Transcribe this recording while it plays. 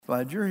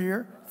Glad you're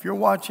here. If you're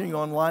watching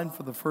online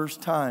for the first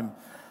time,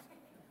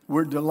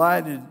 we're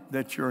delighted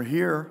that you're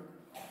here.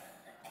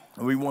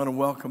 We want to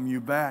welcome you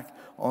back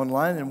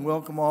online and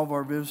welcome all of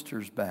our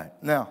visitors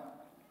back. Now,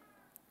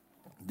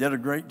 did a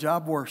great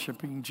job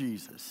worshiping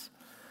Jesus.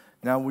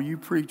 Now, will you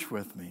preach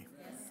with me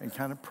and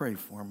kind of pray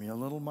for me? A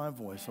little my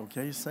voice,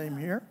 okay? Same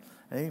here.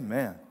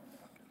 Amen.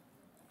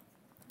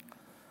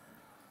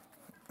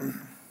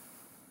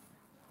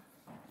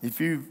 If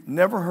you've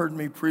never heard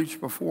me preach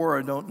before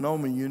or don't know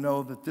me, you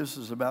know that this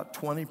is about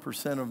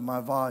 20% of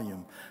my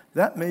volume.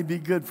 That may be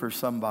good for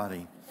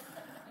somebody.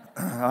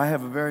 I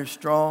have a very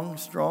strong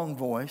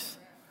voice.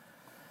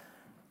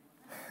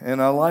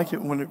 And I like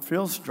it when it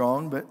feels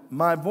strong, but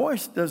my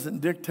voice doesn't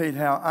dictate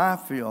how I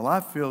feel. I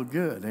feel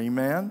good,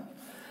 amen?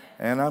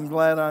 And I'm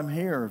glad I'm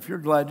here. If you're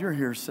glad you're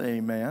here, say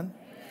amen.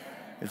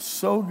 It's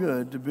so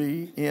good to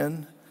be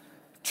in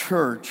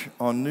church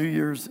on New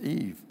Year's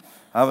Eve.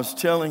 I was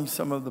telling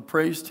some of the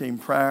praise team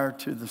prior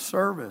to the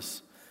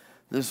service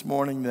this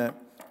morning that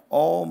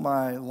all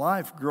my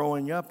life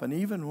growing up, and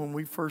even when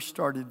we first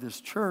started this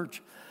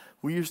church,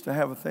 we used to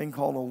have a thing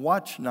called a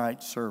watch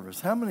night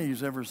service. How many of you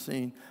have ever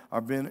seen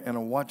or been in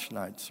a watch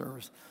night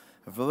service?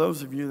 And for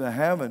those of you that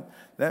haven't,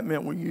 that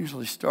meant we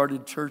usually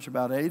started church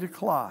about 8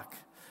 o'clock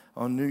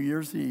on New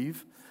Year's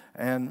Eve,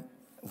 and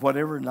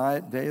whatever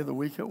night, day of the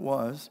week it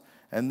was,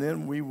 and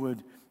then we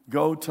would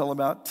go till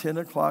about 10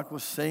 o'clock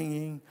with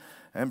singing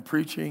and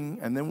preaching,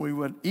 and then we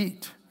would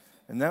eat.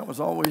 And that was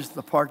always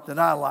the part that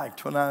I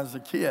liked when I was a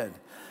kid.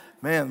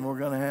 Man, we're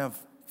going to have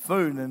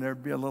food, and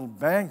there'd be a little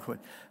banquet.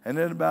 And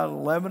at about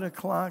 11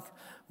 o'clock,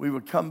 we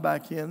would come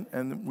back in,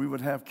 and we would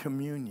have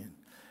communion.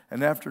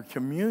 And after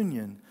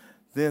communion,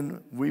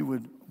 then we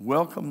would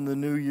welcome the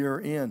new year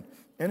in.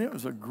 And it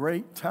was a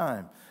great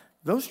time.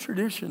 Those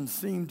traditions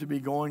seem to be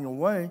going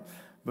away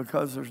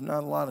because there's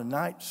not a lot of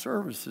night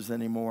services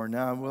anymore.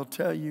 Now, I will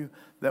tell you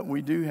that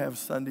we do have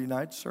Sunday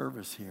night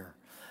service here.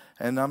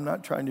 And I'm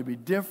not trying to be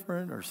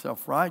different or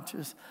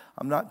self-righteous.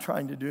 I'm not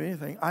trying to do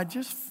anything. I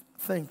just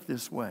think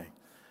this way.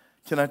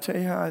 Can I tell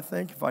you how I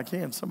think? If I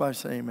can, somebody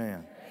say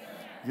amen.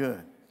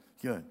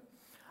 Good.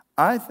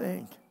 I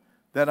think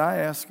that I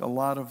ask a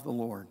lot of the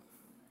Lord.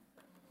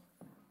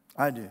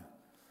 I do.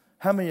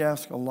 How many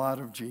ask a lot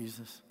of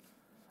Jesus?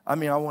 I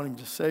mean, I want him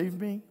to save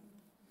me.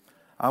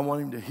 I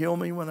want him to heal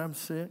me when I'm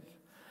sick.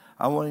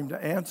 I want him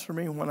to answer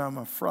me when I'm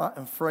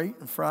afraid,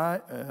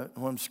 when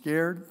I'm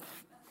scared.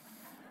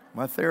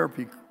 My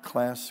therapy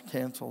class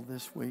canceled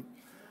this week.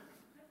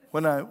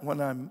 When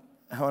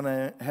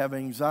I have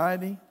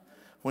anxiety,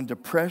 when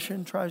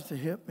depression tries to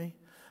hit me,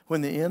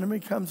 when the enemy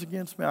comes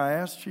against me, I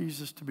ask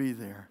Jesus to be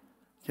there.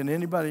 Can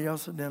anybody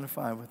else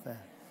identify with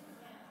that?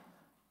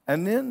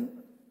 And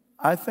then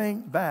I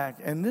think back,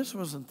 and this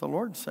wasn't the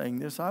Lord saying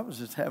this, I was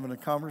just having a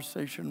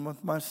conversation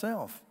with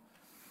myself.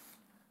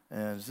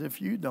 As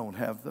if you don't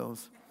have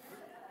those.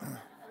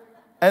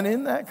 And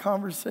in that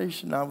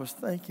conversation, I was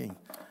thinking,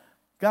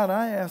 God,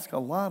 I ask a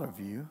lot of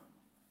you.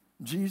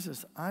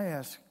 Jesus, I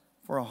ask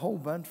for a whole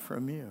bunch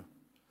from you.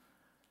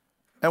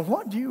 And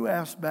what do you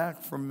ask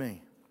back from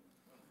me?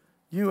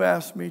 You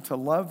ask me to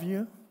love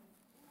you,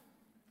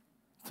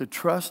 to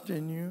trust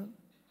in you,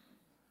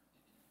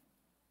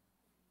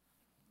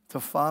 to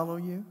follow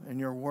you in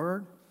your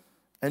word,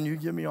 and you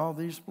give me all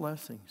these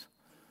blessings.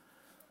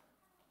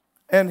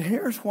 And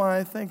here's why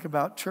I think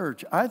about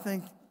church. I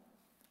think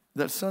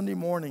that Sunday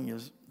morning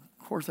is,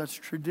 of course, that's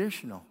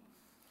traditional.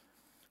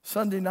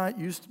 Sunday night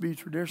used to be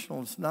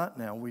traditional. It's not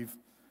now. We've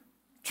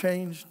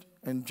changed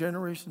and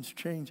generations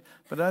change,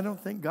 but I don't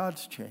think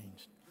God's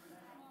changed.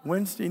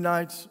 Wednesday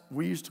nights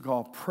we used to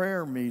call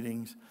prayer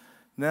meetings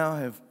now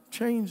have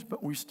changed,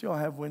 but we still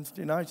have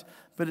Wednesday nights.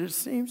 But it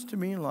seems to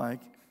me like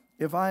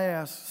if I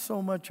ask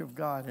so much of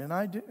God, and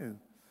I do,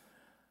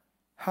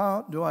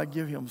 how do I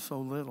give him so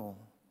little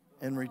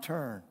in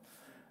return?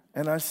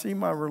 And I see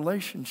my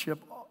relationship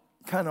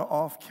kind of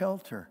off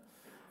kilter.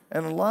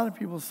 And a lot of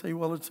people say,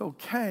 well, it's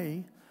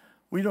okay.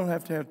 We don't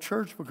have to have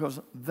church because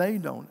they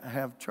don't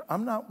have church.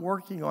 I'm not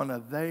working on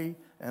a they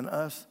and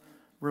us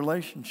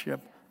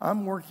relationship.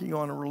 I'm working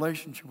on a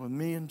relationship with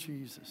me and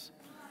Jesus.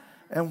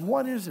 And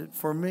what is it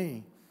for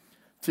me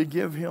to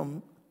give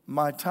him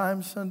my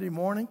time Sunday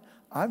morning?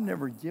 I've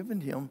never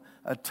given him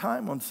a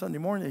time on Sunday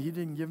morning that he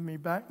didn't give me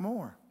back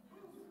more.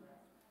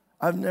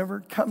 I've never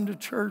come to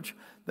church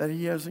that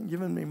he hasn't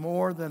given me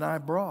more than I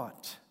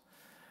brought.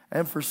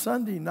 And for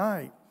Sunday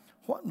night,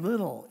 what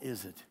little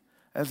is it?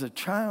 As a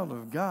child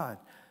of God,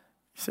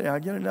 you say, I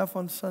get enough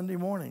on Sunday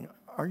morning.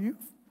 Are you?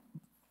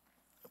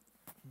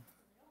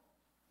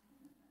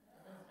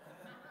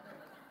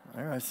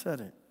 There, I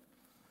said it.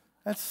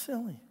 That's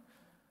silly.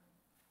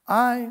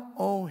 I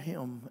owe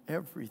him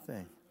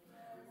everything.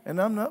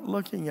 And I'm not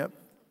looking at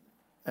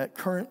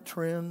current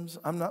trends.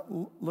 I'm not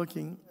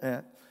looking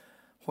at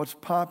what's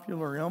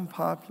popular or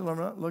unpopular. I'm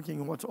not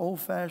looking at what's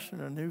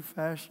old-fashioned or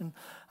new-fashioned.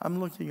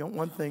 I'm looking at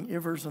one thing.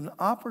 If there's an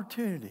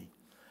opportunity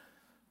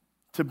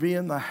to be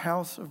in the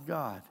house of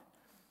God,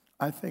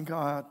 I think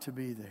I ought to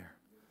be there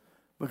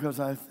because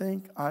I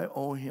think I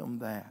owe him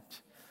that.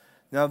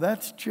 Now,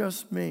 that's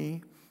just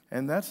me,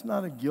 and that's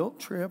not a guilt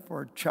trip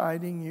or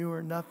chiding you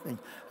or nothing.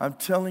 I'm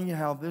telling you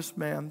how this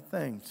man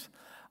thinks.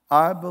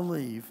 I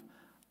believe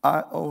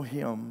I owe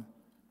him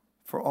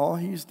for all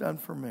he's done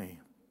for me.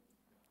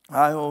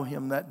 I owe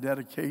him that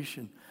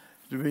dedication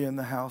to be in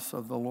the house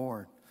of the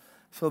Lord.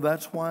 So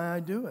that's why I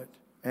do it.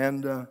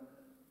 And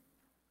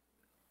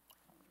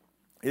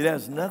it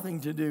has nothing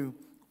to do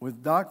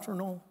with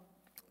doctrinal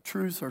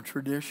truths or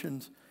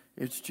traditions.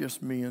 It's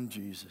just me and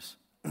Jesus.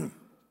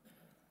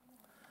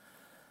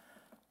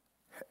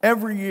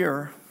 Every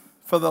year,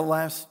 for the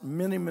last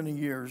many, many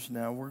years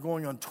now, we're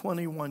going on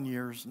 21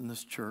 years in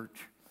this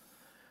church.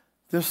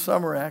 This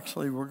summer,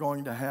 actually, we're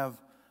going to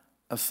have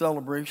a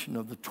celebration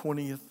of the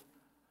 20th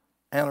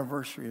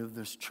anniversary of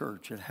this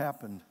church. It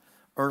happened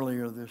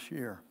earlier this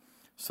year.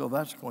 So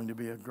that's going to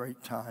be a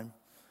great time.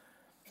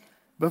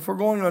 But if we're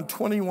going on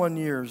 21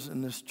 years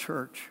in this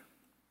church,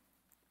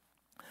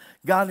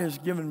 God has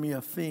given me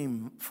a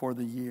theme for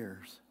the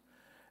years.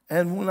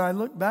 And when I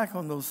look back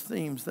on those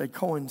themes, they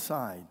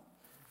coincide.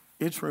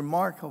 It's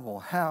remarkable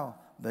how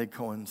they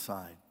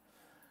coincide.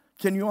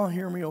 Can you all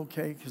hear me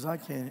okay? Because I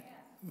can't.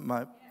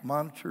 My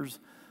monitors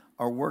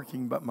are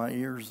working, but my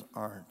ears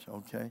aren't,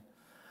 okay?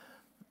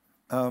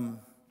 And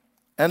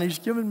he's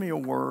given me a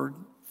word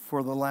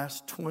for the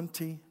last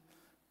 21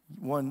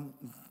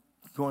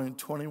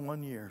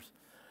 years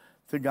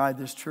to guide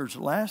this church.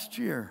 Last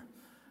year,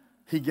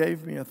 he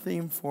gave me a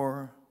theme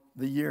for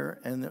the year,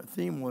 and the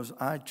theme was,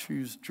 I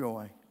choose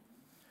joy.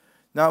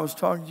 Now, I was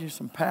talking to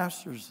some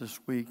pastors this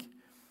week,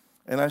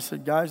 and I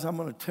said, guys, I'm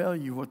going to tell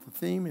you what the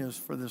theme is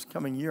for this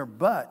coming year,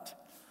 but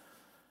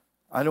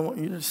I don't want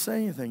you to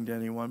say anything to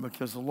anyone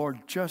because the Lord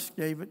just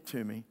gave it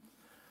to me.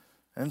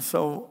 And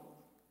so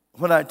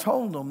when I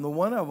told them, the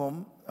one of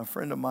them, a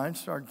friend of mine,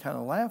 started kind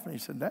of laughing. He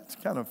said, that's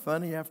kind of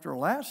funny. After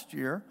last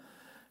year,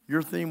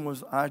 your theme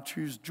was, I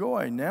choose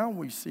joy. Now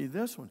we see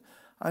this one.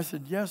 I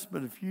said, yes,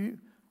 but if you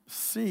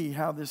see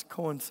how this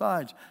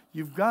coincides,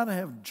 you've got to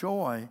have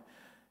joy,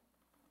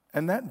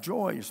 and that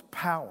joy is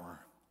power.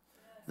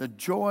 The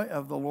joy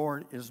of the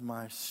Lord is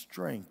my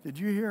strength. Did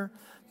you hear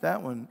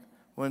that one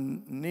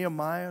when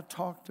Nehemiah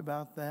talked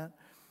about that?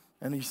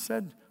 And he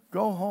said,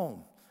 go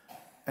home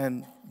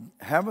and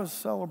have a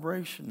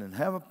celebration and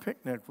have a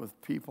picnic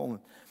with people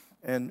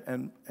and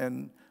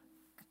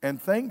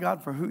thank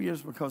God for who he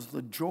is, because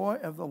the joy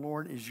of the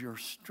Lord is your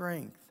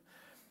strength.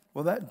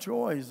 Well, that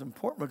joy is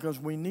important because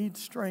we need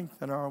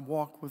strength in our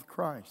walk with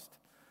Christ.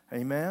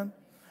 Amen?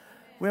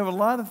 We have a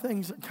lot of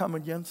things that come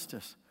against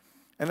us.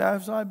 And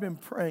as I've been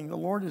praying, the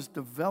Lord has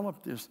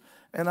developed this,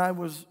 and I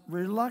was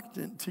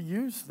reluctant to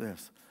use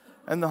this.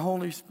 And the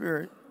Holy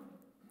Spirit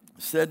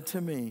said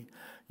to me,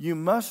 you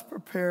must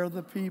prepare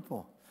the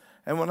people.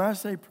 And when I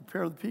say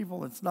prepare the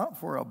people, it's not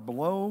for a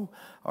blow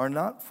or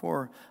not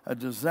for a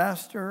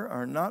disaster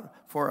or not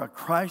for a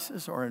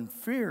crisis or in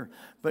fear,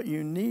 but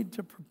you need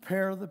to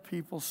prepare the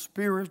people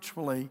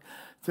spiritually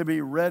to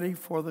be ready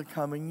for the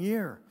coming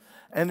year.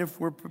 And if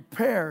we're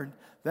prepared,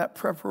 that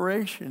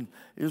preparation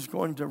is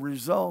going to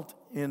result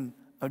in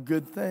a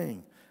good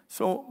thing.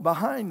 So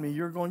behind me,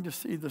 you're going to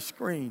see the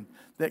screen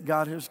that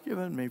God has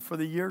given me for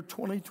the year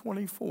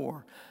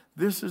 2024.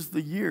 This is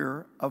the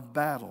year of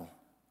battle.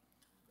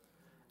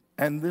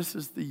 And this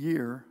is the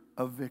year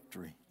of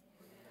victory.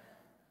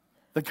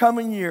 The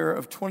coming year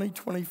of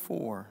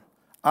 2024,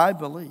 I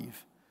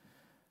believe,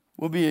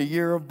 will be a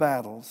year of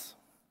battles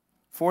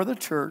for the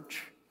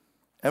church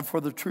and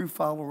for the true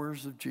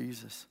followers of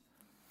Jesus.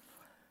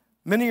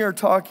 Many are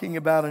talking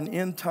about an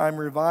end-time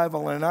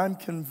revival, and I'm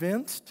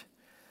convinced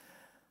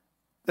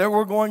that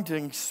we're going to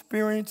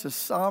experience a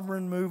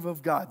sovereign move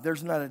of God.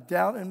 There's not a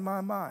doubt in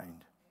my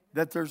mind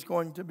that there's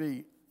going to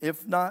be,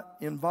 if not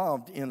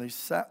involved in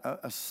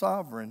a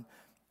sovereign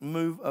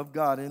move of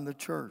God in the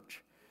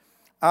church.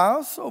 I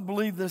also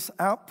believe this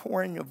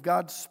outpouring of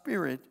God's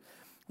Spirit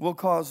will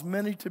cause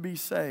many to be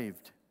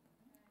saved,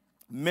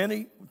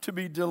 many to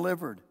be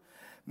delivered,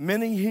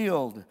 many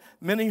healed,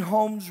 many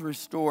homes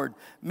restored,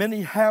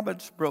 many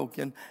habits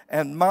broken,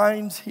 and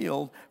minds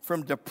healed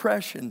from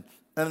depression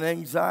and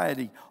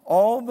anxiety.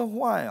 All the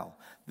while,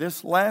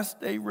 this last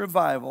day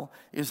revival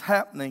is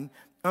happening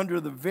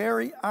under the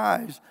very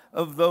eyes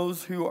of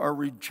those who are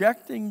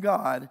rejecting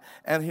God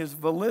and his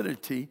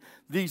validity.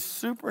 These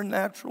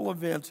supernatural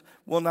events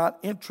will not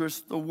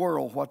interest the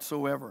world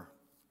whatsoever.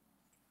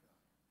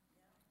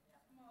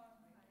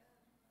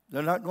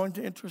 They're not going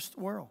to interest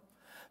the world.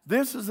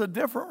 This is a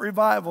different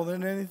revival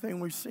than anything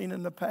we've seen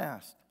in the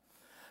past.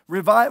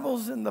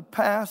 Revivals in the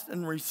past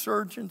and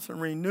resurgence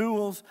and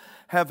renewals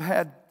have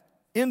had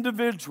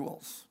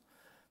individuals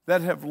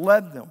that have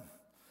led them.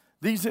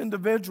 These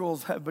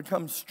individuals have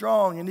become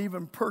strong and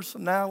even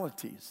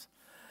personalities.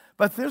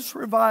 But this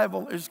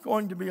revival is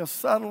going to be a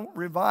subtle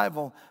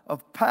revival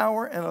of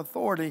power and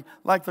authority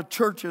like the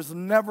church has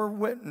never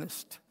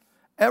witnessed,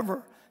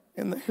 ever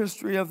in the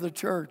history of the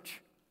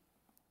church.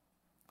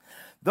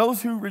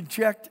 Those who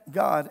reject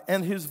God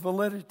and his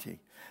validity,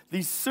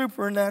 these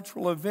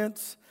supernatural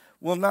events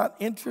will not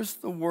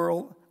interest the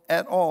world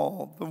at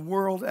all, the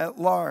world at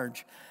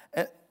large.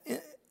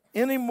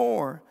 any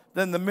more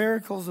than the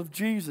miracles of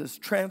Jesus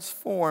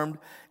transformed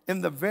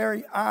in the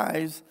very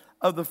eyes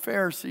of the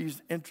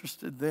Pharisees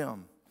interested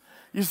them.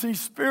 You see,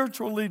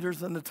 spiritual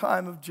leaders in the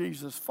time of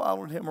Jesus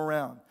followed him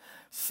around.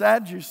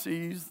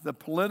 Sadducees, the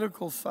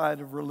political side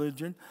of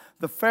religion,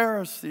 the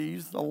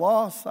Pharisees, the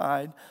law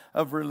side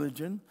of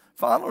religion,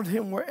 followed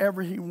him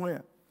wherever he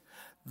went.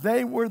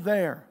 They were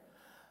there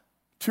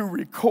to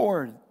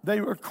record.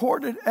 They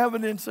recorded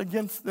evidence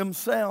against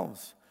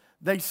themselves.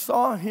 They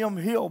saw him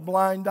heal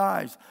blind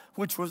eyes,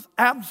 which was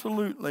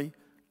absolutely,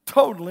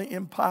 totally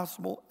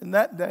impossible in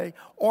that day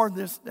or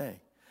this day.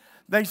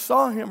 They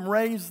saw him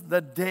raise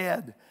the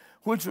dead,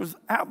 which was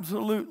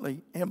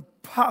absolutely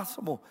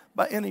impossible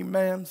by any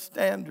man's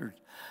standard.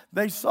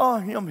 They saw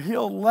him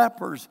heal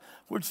lepers,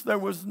 which there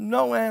was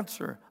no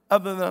answer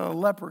other than a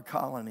leper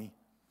colony.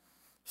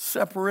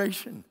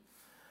 Separation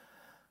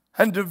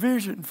and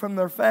division from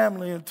their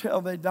family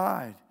until they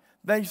died.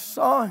 They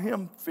saw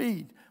him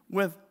feed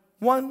with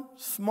one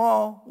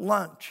small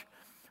lunch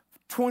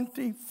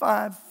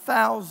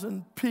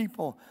 25,000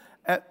 people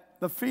at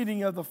the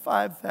feeding of the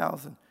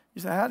 5,000.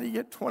 You say, how do you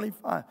get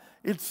 25?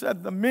 It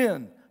said the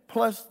men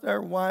plus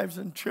their wives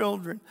and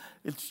children.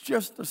 It's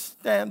just a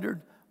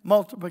standard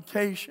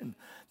multiplication.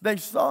 They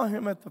saw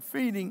him at the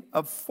feeding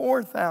of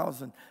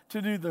 4,000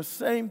 to do the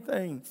same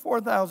thing.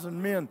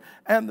 4,000 men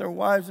and their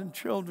wives and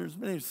children, as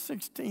many as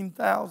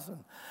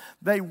 16,000.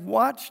 They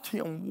watched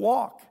him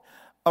walk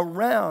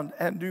around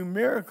and do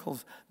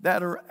miracles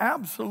that are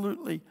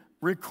absolutely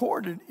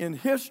recorded in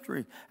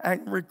history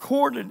and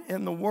recorded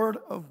in the Word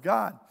of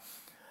God.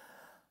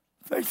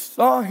 They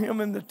saw him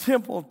in the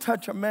temple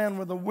touch a man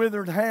with a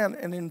withered hand,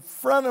 and in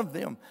front of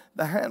them,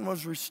 the hand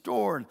was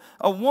restored.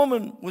 A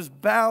woman was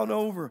bowed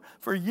over.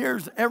 For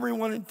years,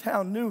 everyone in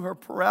town knew her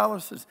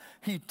paralysis.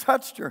 He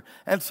touched her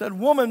and said,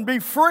 "Woman, be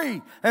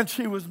free," and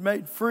she was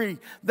made free.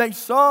 They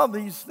saw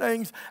these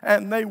things,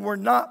 and they were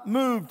not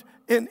moved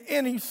in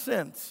any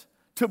sense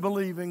to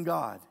believe in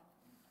God.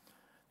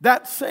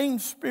 That same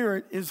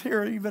spirit is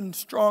here even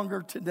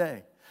stronger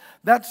today.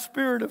 That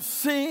spirit of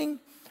seeing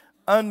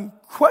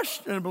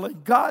unquestionably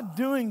God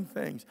doing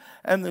things,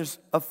 and there's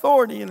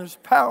authority in his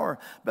power,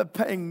 but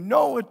paying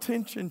no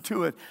attention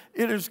to it.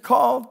 It is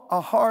called a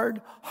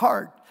hard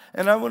heart.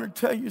 And I want to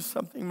tell you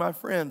something, my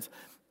friends.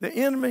 The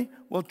enemy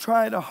will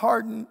try to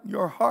harden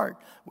your heart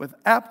with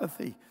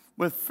apathy,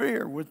 with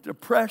fear, with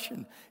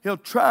depression. He'll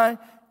try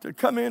to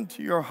come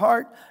into your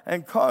heart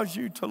and cause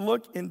you to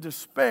look in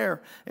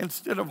despair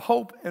instead of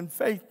hope and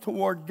faith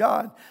toward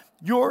God.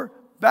 Your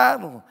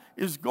battle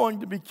is going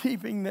to be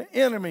keeping the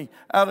enemy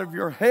out of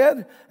your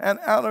head and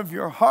out of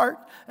your heart.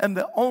 And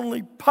the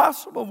only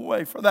possible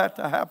way for that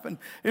to happen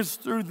is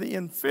through the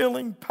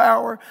infilling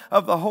power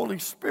of the Holy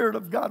Spirit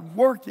of God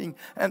working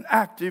and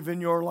active in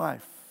your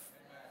life.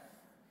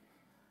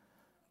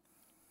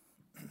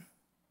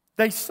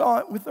 They saw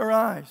it with their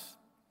eyes,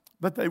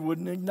 but they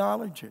wouldn't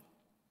acknowledge it.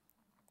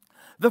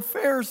 The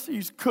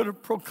Pharisees could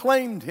have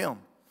proclaimed him,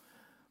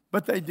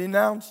 but they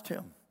denounced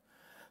him.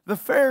 The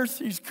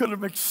Pharisees could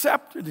have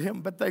accepted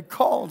him, but they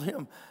called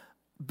him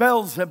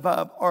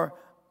Beelzebub, or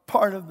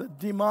part of the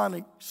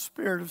demonic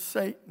spirit of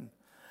Satan.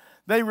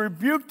 They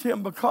rebuked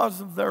him because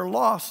of their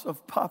loss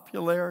of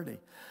popularity.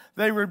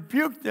 They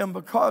rebuked him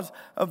because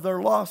of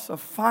their loss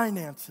of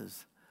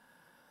finances.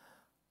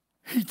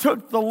 He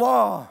took the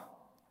law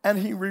and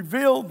he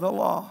revealed the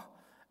law,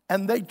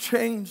 and they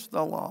changed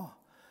the law.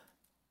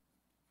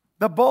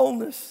 The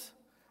boldness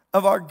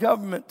of our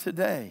government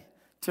today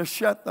to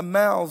shut the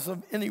mouths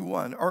of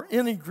anyone or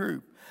any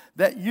group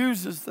that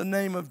uses the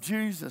name of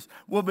Jesus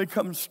will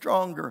become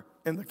stronger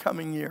in the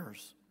coming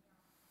years.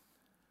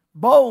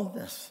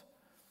 Boldness.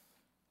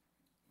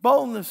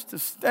 Boldness to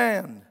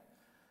stand,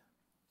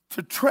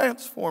 to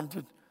transform,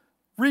 to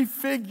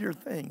refigure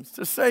things,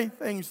 to say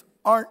things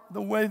aren't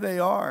the way they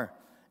are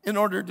in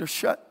order to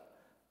shut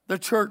the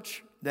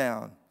church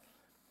down.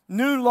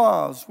 New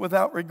laws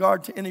without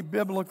regard to any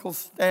biblical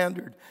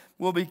standard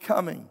will be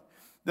coming.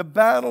 The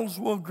battles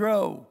will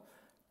grow,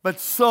 but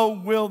so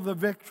will the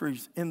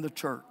victories in the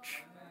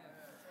church.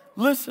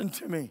 Listen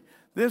to me.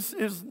 This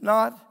is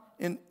not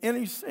in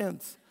any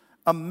sense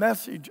a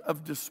message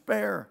of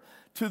despair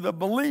to the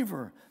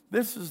believer.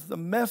 This is the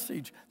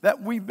message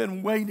that we've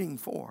been waiting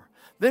for.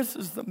 This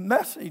is the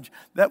message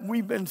that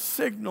we've been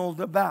signaled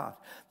about.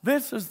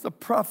 This is the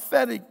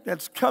prophetic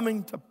that's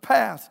coming to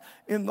pass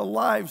in the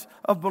lives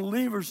of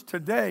believers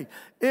today.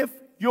 If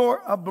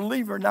you're a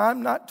believer, now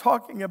I'm not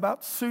talking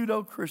about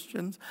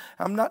pseudo-Christians.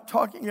 I'm not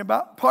talking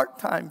about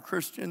part-time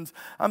Christians.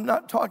 I'm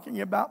not talking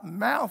about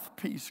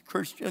mouthpiece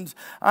Christians.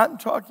 I'm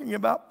talking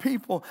about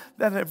people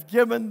that have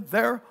given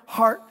their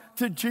heart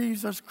to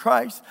Jesus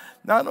Christ,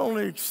 not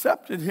only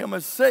accepted him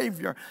as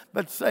Savior,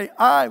 but say,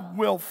 I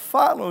will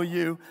follow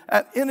you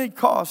at any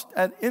cost,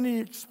 at any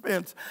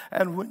expense.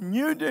 And when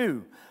you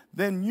do,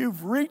 then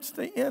you've reached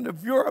the end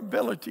of your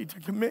ability to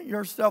commit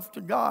yourself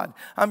to God.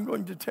 I'm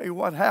going to tell you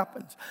what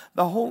happens.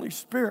 The Holy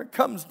Spirit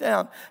comes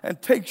down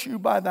and takes you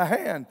by the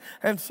hand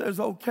and says,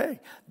 okay,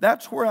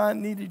 that's where I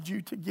needed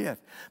you to get.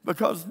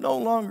 Because no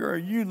longer are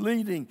you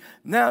leading,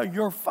 now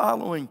you're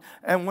following.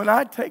 And when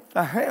I take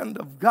the hand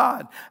of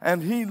God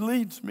and He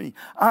leads me,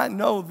 I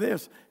know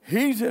this,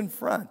 He's in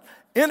front.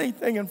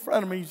 Anything in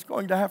front of me is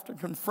going to have to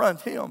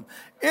confront Him.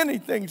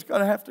 Anything's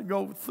going to have to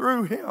go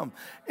through Him.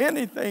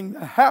 Anything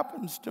that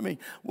happens to me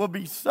will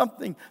be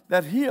something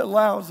that He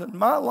allows in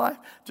my life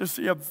to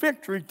see a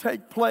victory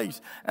take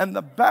place. And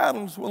the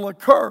battles will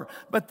occur,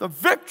 but the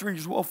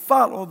victories will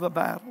follow the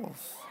battles.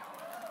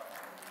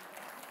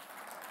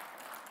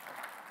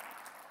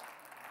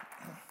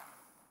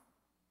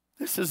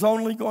 This is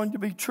only going to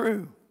be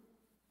true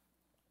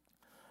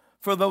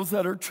for those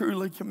that are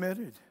truly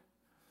committed.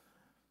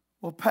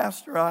 Well,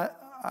 Pastor,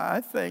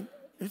 I think,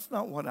 it's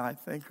not what I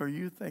think or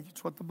you think,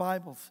 it's what the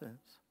Bible says.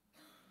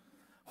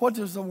 What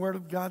does the Word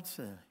of God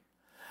say?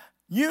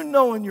 You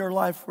know in your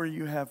life where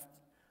you have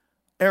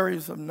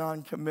areas of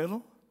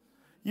non-committal.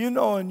 You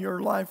know in your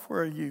life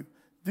where you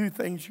do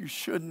things you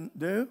shouldn't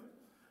do.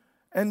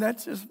 And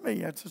that's just me.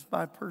 That's just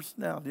my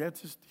personality.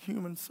 That's just the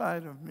human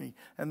side of me.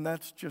 And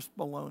that's just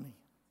baloney.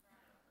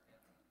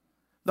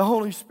 The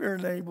Holy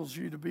Spirit enables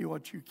you to be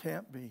what you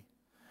can't be.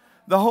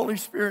 The Holy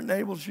Spirit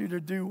enables you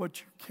to do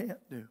what you can't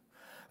do.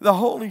 The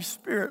Holy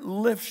Spirit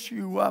lifts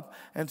you up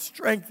and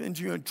strengthens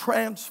you and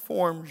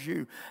transforms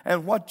you.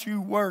 And what you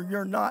were,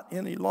 you're not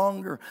any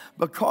longer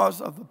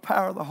because of the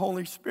power of the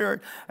Holy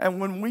Spirit.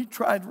 And when we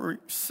try to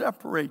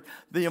separate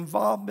the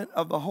involvement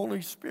of the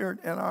Holy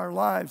Spirit in our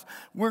lives,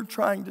 we're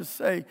trying to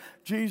say,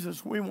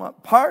 Jesus, we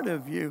want part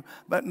of you,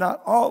 but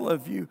not all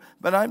of you.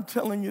 But I'm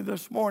telling you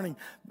this morning,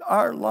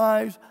 our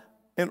lives,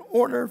 in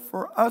order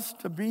for us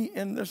to be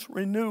in this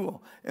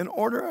renewal, in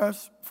order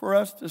for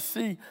us to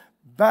see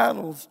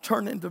battles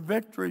turn into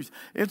victories,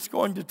 it's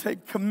going to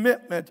take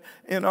commitment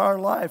in our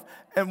life.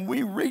 And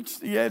we reach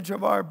the edge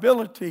of our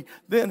ability,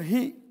 then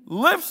He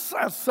lifts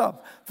us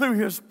up through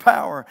His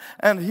power.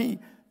 And He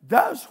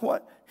does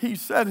what He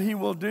said He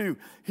will do.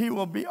 He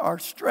will be our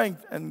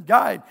strength and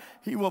guide.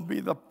 He will be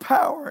the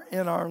power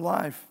in our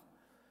life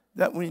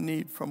that we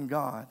need from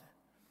God.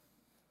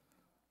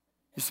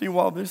 You see,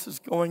 while this is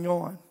going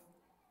on,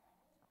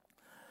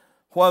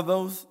 while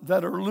those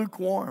that are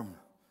lukewarm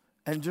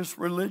and just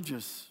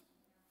religious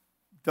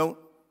don't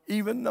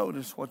even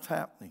notice what's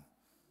happening,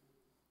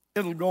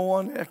 it'll go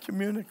on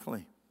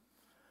ecumenically.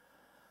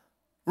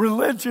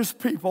 Religious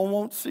people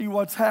won't see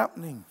what's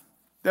happening.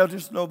 They'll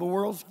just know the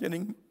world's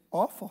getting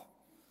awful.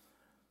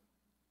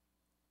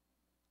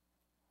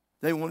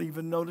 They won't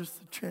even notice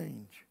the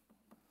change.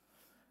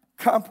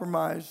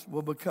 Compromise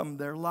will become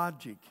their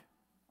logic.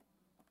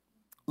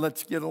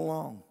 Let's get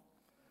along.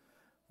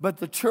 But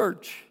the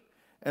church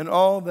and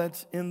all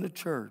that's in the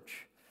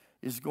church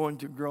is going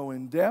to grow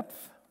in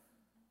depth.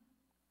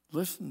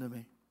 Listen to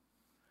me.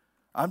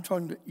 I'm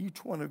talking to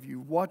each one of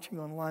you watching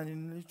online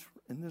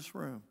in this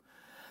room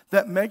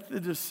that make the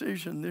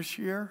decision this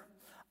year,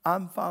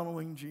 I'm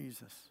following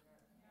Jesus.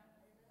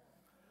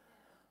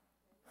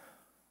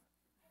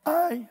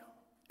 I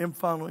am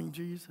following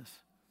Jesus.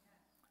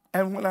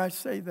 And when I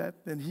say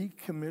that, then He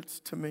commits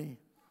to me.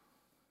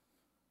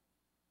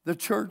 The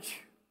church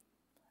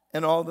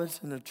and all that's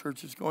in the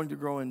church is going to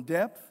grow in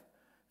depth.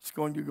 It's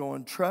going to grow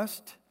in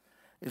trust.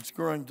 It's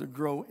going to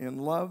grow in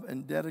love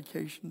and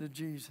dedication to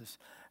Jesus.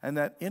 And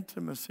that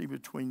intimacy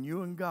between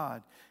you and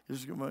God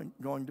is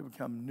going to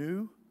become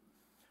new.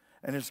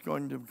 And it's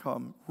going to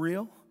become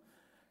real.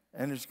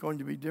 And it's going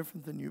to be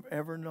different than you've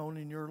ever known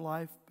in your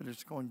life. But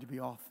it's going to be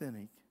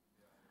authentic.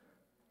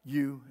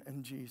 You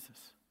and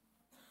Jesus.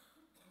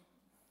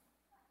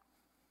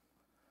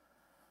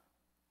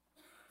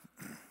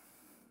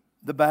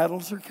 The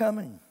battles are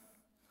coming.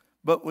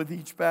 But with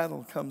each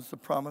battle comes the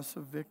promise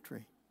of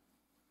victory.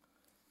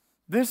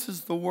 This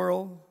is the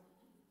world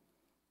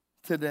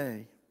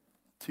today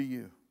to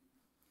you.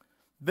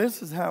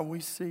 This is how we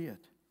see it.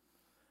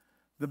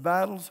 The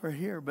battles are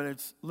here, but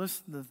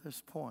listen to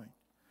this point.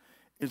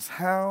 It's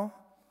how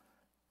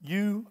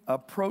you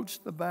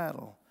approach the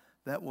battle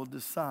that will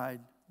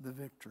decide the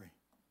victory.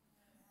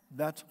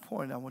 That's a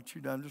point I want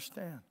you to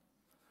understand.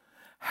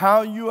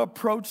 How you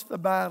approach the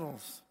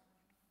battles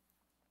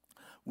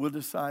will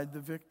decide the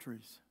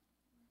victories.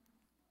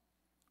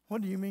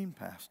 What do you mean,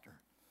 Pastor?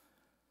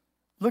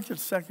 Look at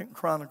 2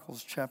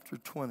 Chronicles chapter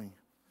 20.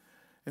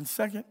 In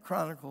 2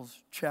 Chronicles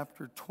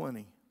chapter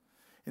 20,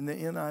 in the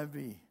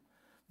NIV,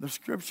 the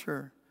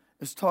scripture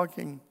is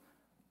talking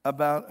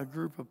about a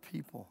group of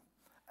people.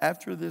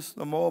 After this,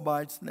 the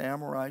Moabites and the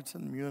Amorites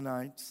and the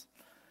Meunites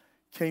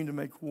came to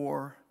make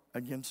war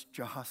against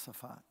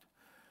Jehoshaphat.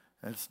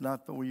 And it's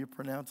not the way you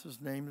pronounce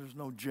his name. There's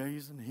no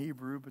J's in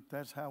Hebrew, but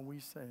that's how we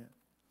say it.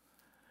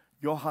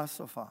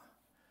 Jehoshaphat.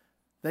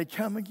 They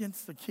come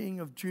against the king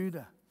of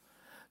Judah.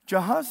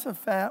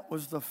 Jehoshaphat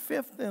was the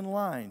fifth in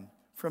line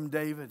from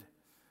David.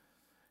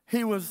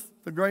 He was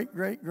the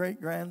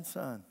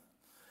great-great-great-grandson.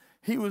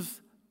 He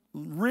was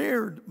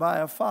reared by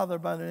a father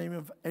by the name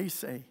of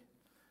Asa.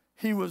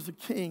 He was the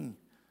king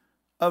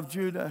of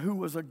Judah who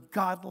was a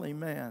godly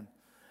man,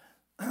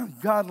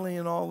 godly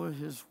in all of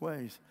his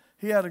ways.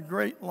 He had a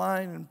great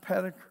line and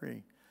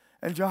pedigree.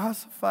 And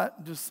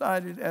Jehoshaphat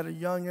decided at a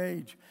young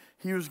age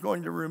he was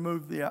going to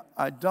remove the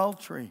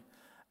idolatry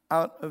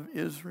out of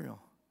Israel.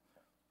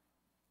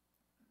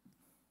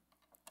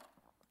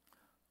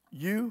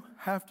 You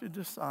have to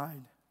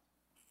decide.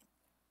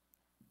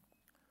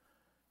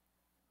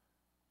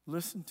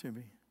 Listen to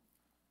me.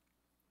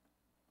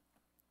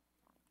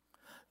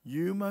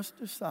 You must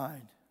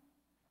decide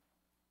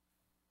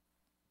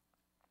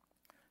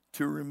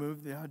to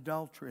remove the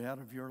idolatry out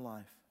of your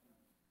life.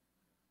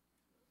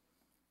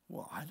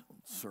 Well, I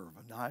don't serve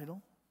an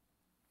idol.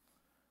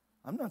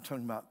 I'm not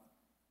talking about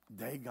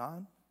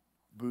Dagon,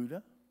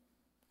 Buddha.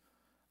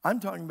 I'm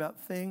talking about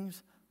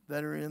things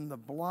that are in the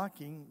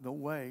blocking the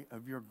way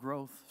of your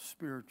growth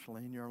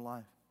spiritually in your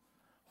life.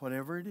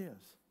 Whatever it is.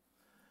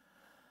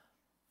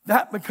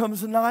 That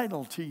becomes an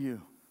idol to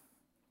you.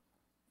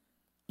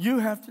 You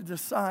have to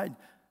decide,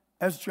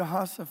 as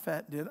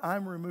Jehoshaphat did,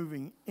 I'm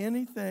removing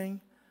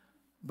anything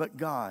but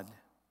God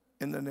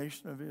in the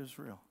nation of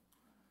Israel.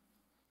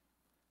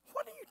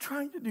 What are you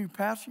trying to do,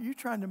 Pastor? Are you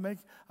trying to make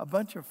a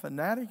bunch of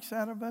fanatics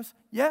out of us?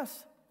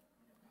 Yes.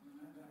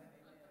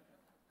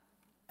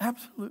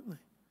 Absolutely.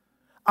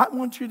 I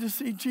want you to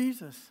see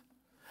Jesus.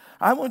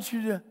 I want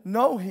you to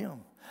know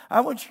him.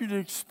 I want you to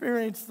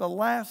experience the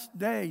last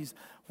days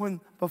when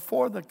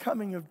before the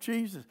coming of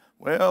Jesus.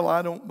 Well,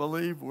 I don't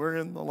believe we're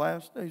in the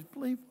last days.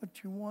 Believe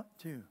what you want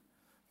to.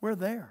 We're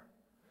there.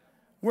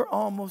 We're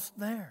almost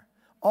there.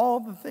 All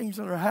the things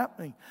that are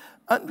happening.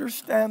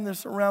 Understand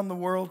this around the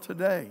world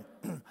today.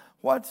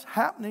 What's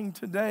happening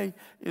today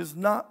is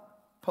not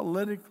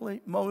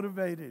politically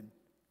motivated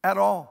at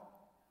all.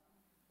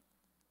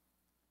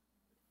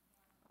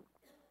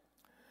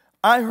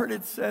 I heard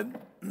it said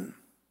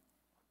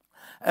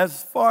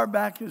as far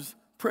back as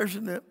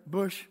President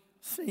Bush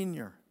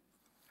Sr.,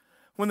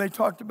 when they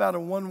talked about a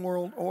one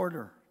world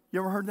order.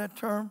 You ever heard that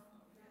term?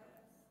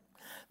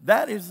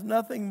 That is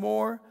nothing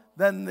more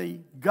than the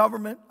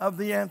government of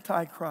the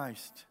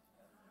Antichrist.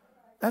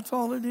 That's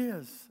all it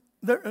is.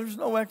 There's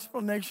no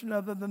explanation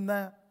other than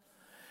that.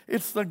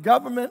 It's the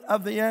government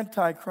of the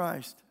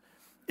Antichrist.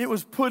 It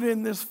was put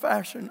in this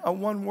fashion, a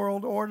one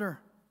world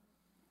order.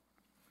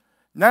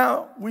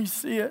 Now we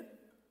see it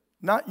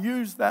not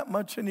used that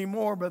much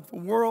anymore, but the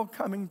world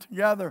coming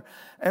together.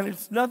 And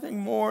it's nothing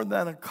more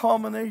than a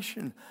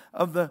culmination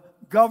of the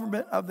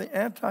government of the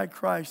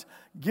Antichrist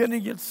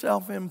getting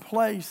itself in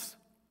place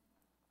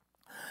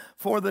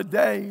for the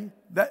day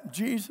that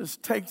Jesus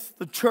takes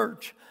the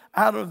church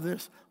out of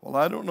this. Well,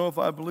 I don't know if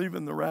I believe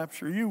in the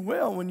rapture. You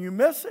will when you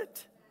miss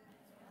it.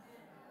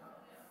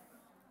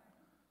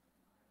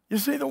 You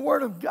see, the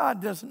Word of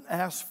God doesn't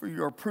ask for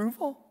your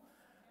approval.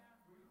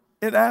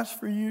 It asks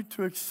for you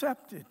to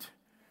accept it.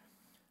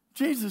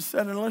 Jesus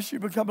said, unless you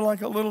become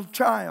like a little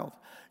child,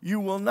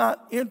 you will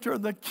not enter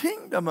the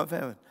kingdom of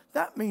heaven.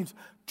 That means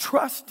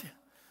trust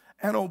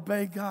and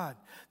obey God.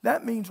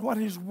 That means what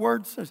his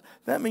word says.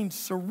 That means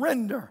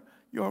surrender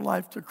your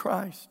life to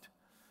Christ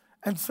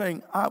and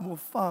saying, I will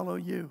follow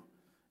you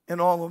in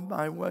all of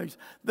my ways.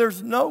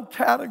 There's no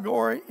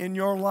category in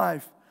your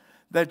life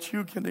that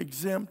you can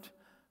exempt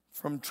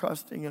from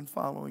trusting and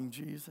following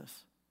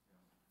Jesus.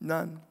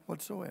 None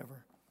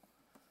whatsoever.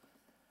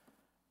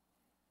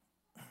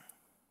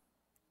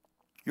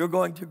 You're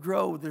going to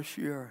grow this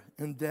year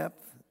in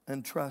depth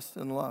and trust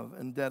and love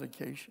and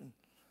dedication.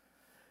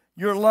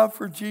 Your love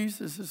for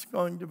Jesus is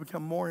going to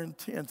become more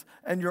intense,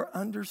 and your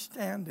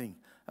understanding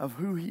of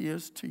who he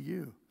is to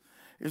you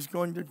is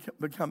going to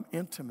become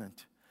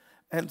intimate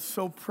and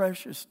so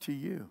precious to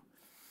you.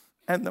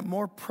 And the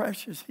more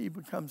precious he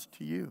becomes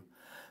to you,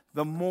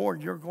 the more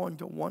you're going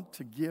to want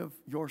to give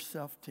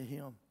yourself to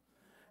him.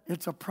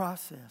 It's a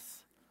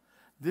process.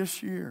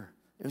 This year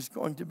is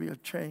going to be a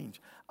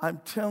change.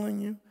 I'm telling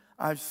you,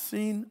 I've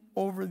seen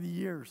over the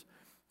years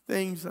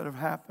things that have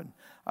happened.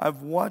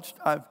 I've watched,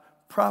 I've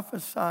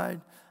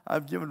prophesied,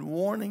 I've given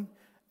warning,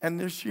 and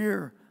this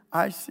year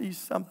I see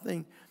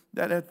something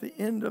that at the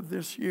end of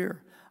this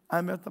year,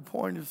 I'm at the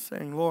point of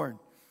saying, Lord,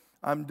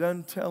 I'm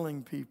done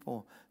telling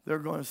people they're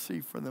going to see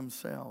for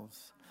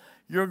themselves.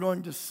 You're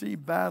going to see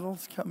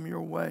battles come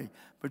your way,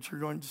 but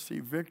you're going to see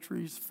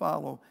victories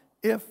follow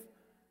if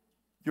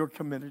you're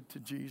committed to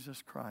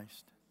Jesus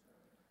Christ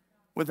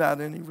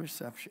without any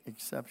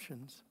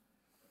exceptions.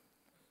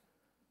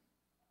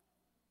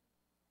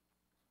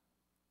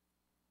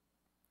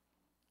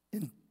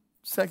 In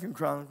 2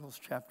 Chronicles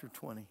chapter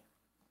 20,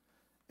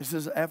 it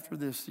says, after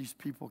this, these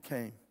people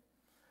came.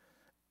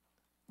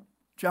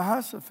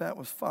 Jehoshaphat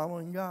was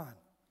following God.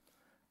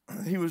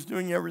 He was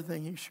doing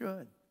everything he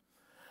should.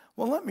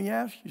 Well, let me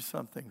ask you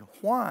something.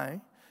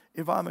 Why,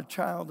 if I'm a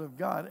child of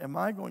God, am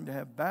I going to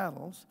have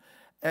battles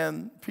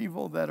and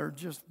people that are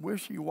just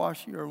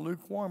wishy-washy or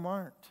lukewarm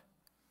aren't?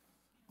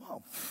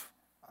 Well,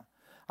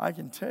 I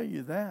can tell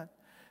you that.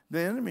 The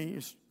enemy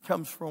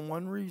comes from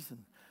one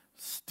reason: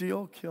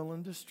 steal, kill,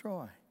 and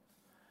destroy.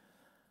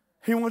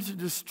 He wants to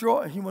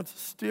destroy. He wants to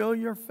steal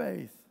your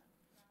faith.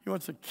 He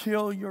wants to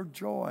kill your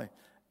joy.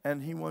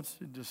 And he wants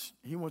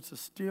to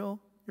steal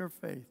your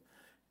faith.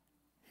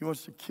 He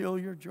wants to kill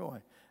your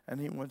joy. And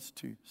he wants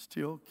to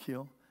steal,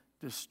 kill,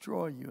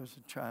 destroy you as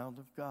a child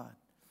of God.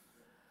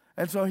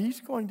 And so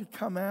he's going to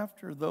come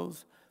after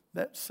those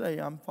that say,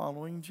 I'm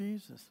following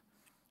Jesus.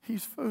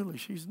 He's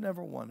foolish. He's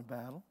never won a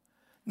battle.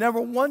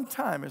 Never one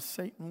time has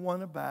Satan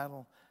won a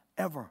battle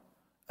ever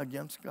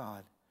against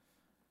God.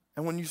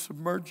 And when you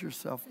submerge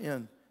yourself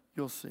in,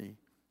 you'll see.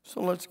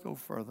 So let's go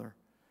further.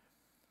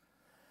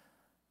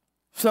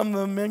 Some of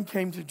the men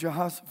came to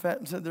Jehoshaphat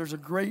and said, there's a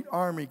great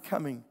army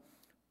coming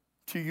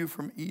to you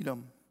from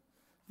Edom.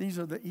 These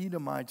are the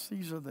Edomites.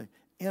 These are the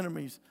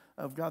enemies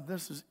of God.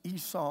 This is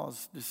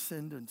Esau's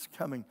descendants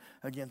coming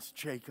against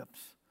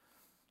Jacob's.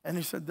 And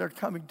he said, they're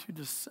coming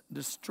to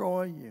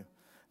destroy you.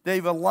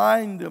 They've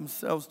aligned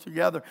themselves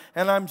together.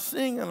 And I'm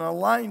seeing an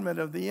alignment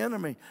of the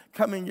enemy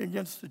coming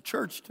against the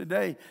church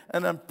today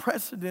in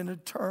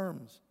unprecedented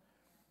terms.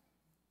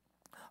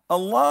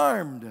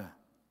 Alarmed,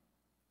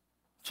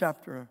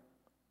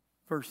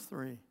 verse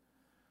 3.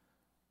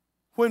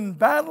 When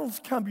battles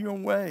come your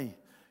way,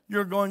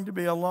 you're going to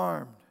be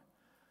alarmed.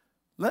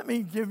 Let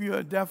me give you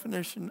a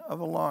definition of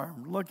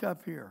alarm. Look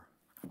up here.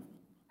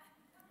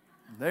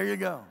 There you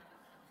go.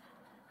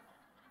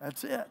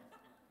 That's it.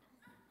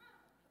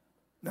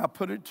 Now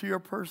put it to your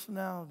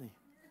personality.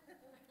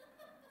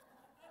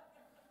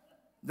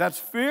 That's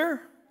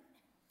fear.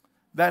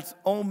 That's,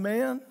 oh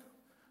man,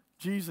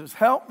 Jesus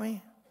help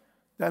me.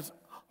 That's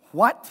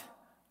what?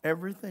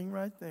 Everything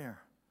right there.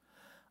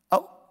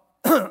 Oh,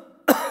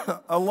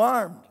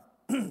 alarmed.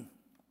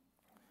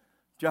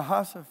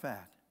 Jehoshaphat.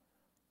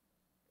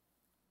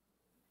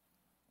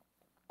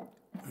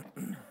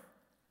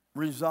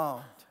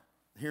 Resolved.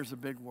 Here's a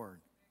big word.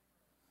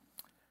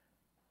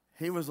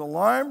 He was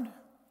alarmed.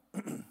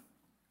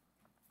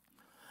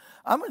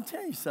 I'm going to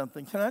tell you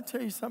something. Can I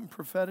tell you something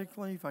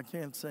prophetically? If I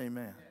can't say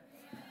amen.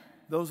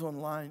 Those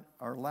online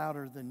are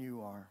louder than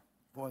you are.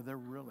 Boy, they're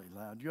really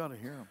loud. You ought to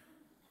hear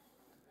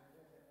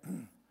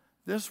them.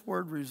 This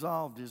word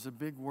resolved is a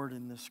big word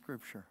in this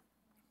scripture.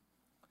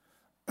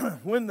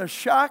 When the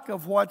shock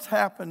of what's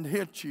happened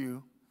hits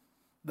you,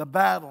 the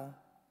battle,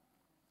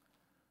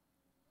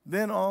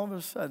 then all of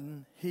a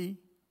sudden he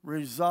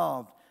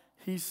resolved.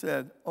 He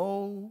said,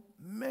 oh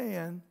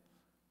man,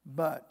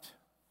 but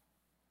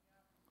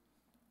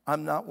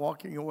I'm not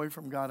walking away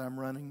from God, I'm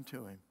running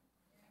to him.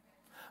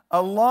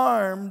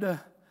 Alarmed,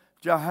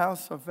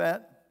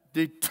 Jehoshaphat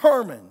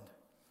determined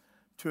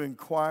to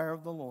inquire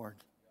of the Lord.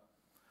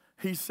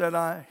 He said,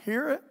 I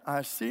hear it,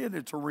 I see it,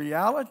 it's a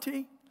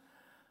reality,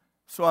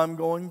 so I'm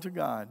going to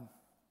God.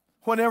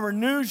 Whatever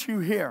news you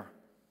hear,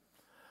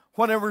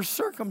 whatever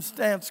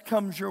circumstance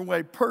comes your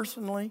way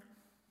personally,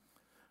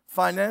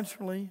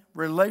 financially,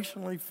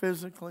 relationally,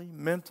 physically,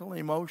 mentally,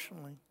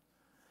 emotionally,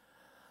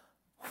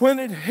 when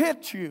it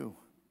hits you,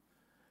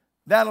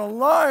 that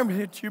alarm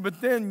hits you,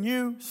 but then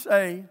you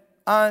say,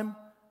 I'm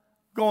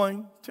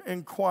going to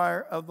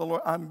inquire of the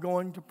Lord. I'm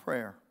going to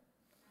prayer.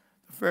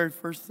 The very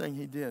first thing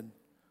he did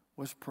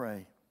was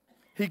pray.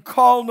 He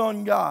called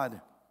on God,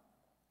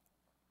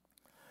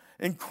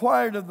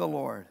 inquired of the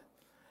Lord.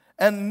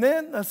 And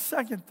then the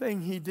second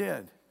thing he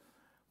did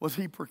was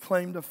he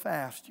proclaimed a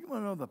fast. You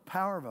want to know the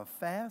power of a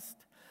fast?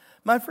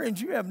 My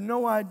friends, you have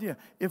no idea.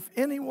 If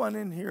anyone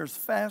in here is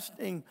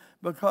fasting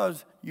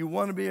because you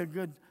want to be a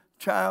good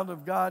child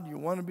of God, you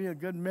want to be a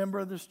good member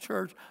of this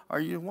church, or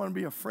you want to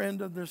be a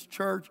friend of this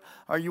church,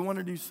 or you want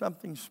to do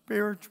something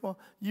spiritual,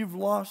 you've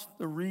lost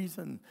the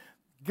reason.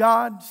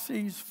 God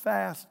sees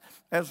fast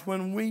as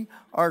when we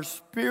are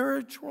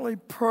spiritually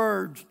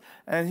purged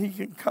and he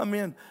can come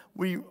in.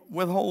 We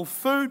withhold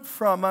food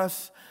from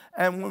us,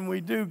 and when we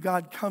do,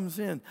 God comes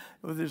in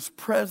with his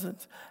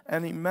presence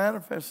and he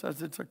manifests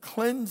us. It's a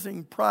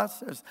cleansing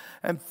process,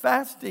 and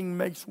fasting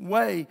makes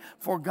way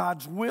for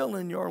God's will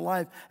in your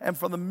life and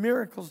for the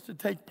miracles to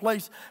take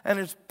place, and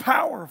it's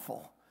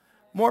powerful,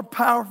 more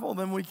powerful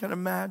than we can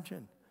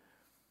imagine.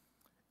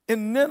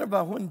 In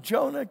Nineveh, when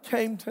Jonah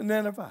came to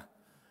Nineveh,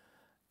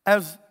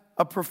 as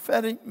a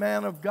prophetic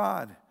man of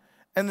God,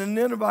 and the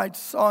Ninevites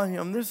saw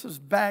him. This is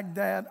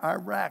Baghdad,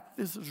 Iraq.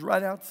 This is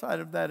right outside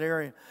of that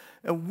area.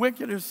 The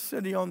wickedest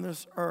city on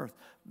this earth.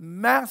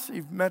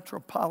 Massive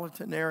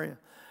metropolitan area.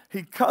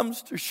 He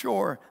comes to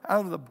shore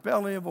out of the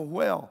belly of a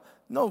whale.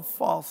 No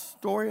false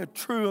story, a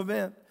true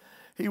event.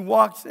 He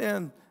walks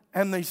in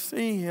and they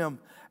see him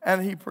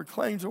and he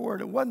proclaims a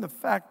word. It wasn't the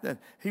fact that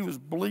he was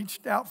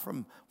bleached out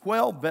from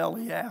whale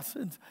belly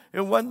acids.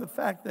 It wasn't the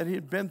fact that he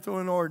had been through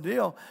an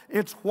ordeal.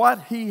 It's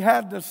what he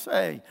had to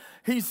say.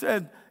 He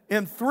said,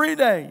 in 3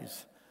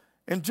 days,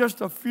 in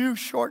just a few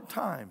short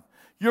time,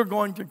 you're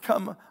going to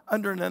come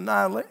under an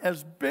annihilation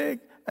as big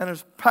and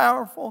as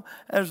powerful,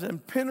 as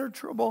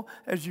impenetrable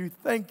as you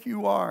think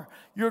you are.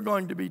 You're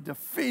going to be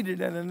defeated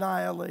and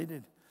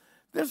annihilated.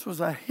 This was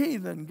a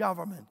heathen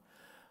government,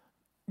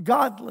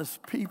 godless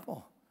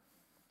people.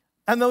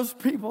 And those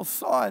people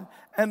saw it,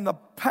 and the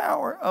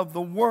power of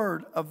the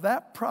word of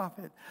that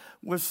prophet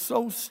was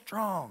so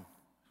strong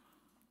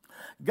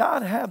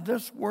God had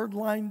this word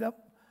lined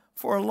up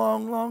for a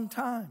long, long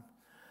time.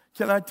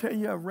 Can I tell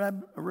you a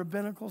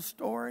rabbinical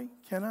story?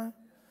 Can I?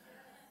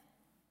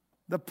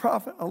 The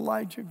prophet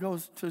Elijah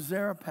goes to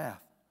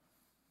Zarephath.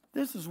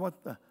 This is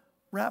what the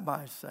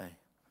rabbis say.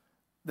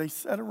 They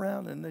sit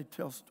around and they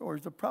tell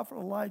stories. The prophet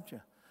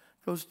Elijah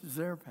goes to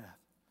Zarephath.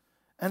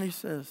 And he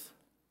says,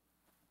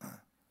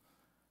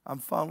 I'm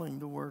following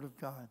the word of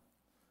God.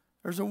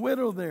 There's a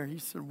widow there, he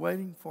said,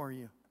 waiting for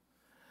you.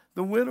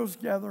 The widow's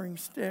gathering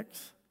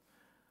sticks.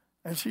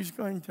 And she's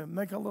going to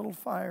make a little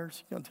fire.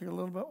 She's going to take a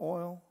little bit of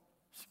oil.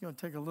 She's going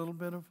to take a little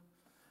bit of,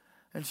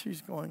 and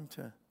she's going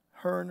to,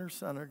 her and her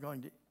son are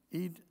going to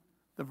eat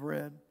the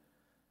bread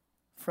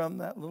from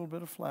that little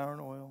bit of flour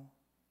and oil.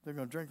 They're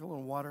going to drink a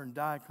little water and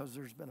die because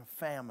there's been a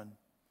famine.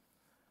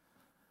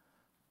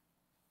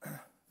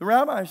 The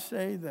rabbis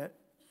say that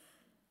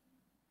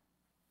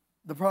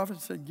the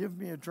prophet said, give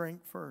me a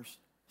drink first.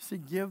 He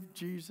said, give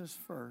Jesus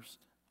first.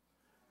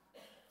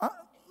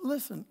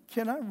 Listen,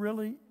 can I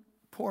really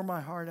pour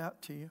my heart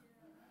out to you?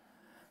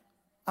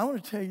 I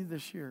want to tell you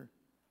this year,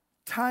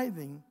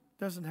 tithing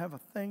doesn't have a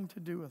thing to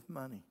do with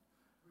money.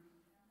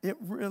 It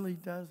really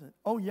doesn't.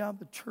 Oh, yeah,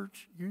 the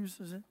church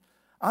uses it.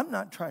 I'm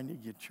not trying to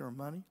get your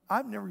money.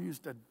 I've never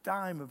used a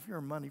dime of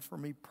your money for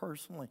me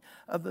personally,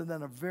 other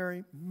than a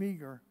very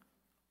meager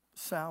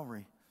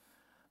salary.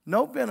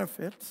 No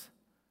benefits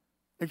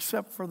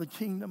except for the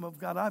kingdom of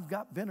God. I've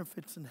got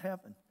benefits in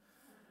heaven.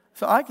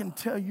 So I can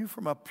tell you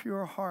from a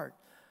pure heart,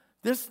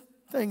 this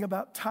thing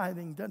about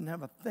tithing doesn't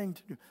have a thing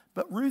to do.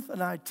 But Ruth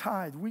and I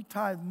tithe. We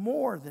tithe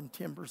more than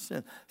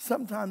 10%.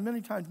 Sometimes,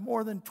 many times,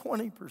 more than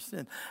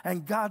 20%.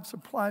 And God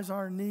supplies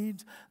our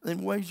needs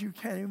in ways you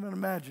can't even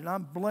imagine.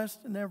 I'm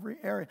blessed in every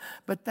area.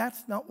 But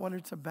that's not what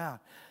it's about.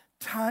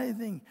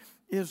 Tithing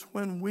is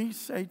when we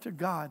say to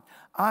God,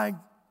 I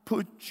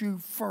put you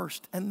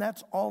first. And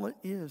that's all it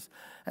is.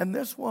 And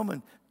this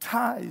woman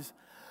tithes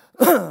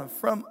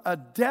from a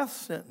death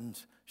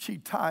sentence. She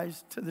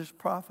tithes to this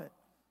prophet.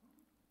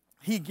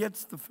 He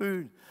gets the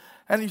food.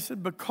 And he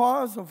said,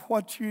 because of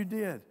what you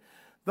did,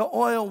 the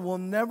oil will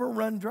never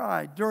run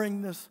dry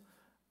during this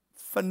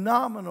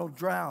phenomenal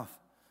drought.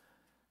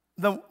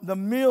 The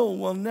meal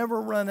will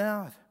never run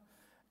out.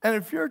 And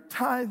if you're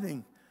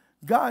tithing,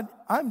 God,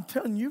 I'm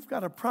telling you, you've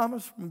got a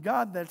promise from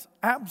God that's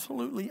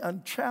absolutely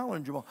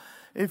unchallengeable.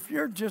 If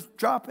you're just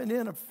dropping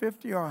in a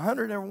 50 or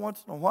 100 every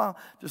once in a while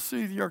to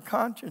soothe your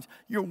conscience,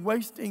 you're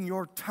wasting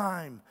your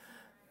time.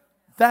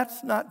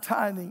 That's not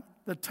tithing.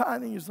 The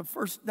tithing is the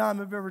first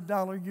dime of every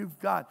dollar you've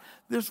got.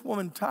 This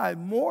woman tithed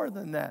more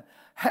than that.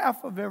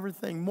 Half of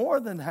everything, more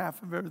than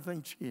half of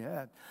everything she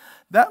had.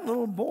 That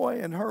little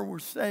boy and her were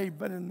saved,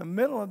 but in the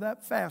middle of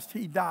that fast,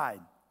 he died.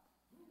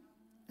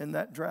 In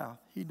that drought,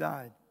 he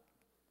died.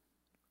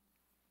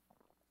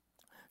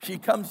 She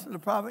comes to the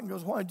prophet and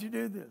goes, why'd you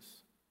do this?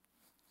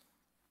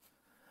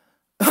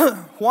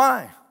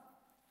 Why?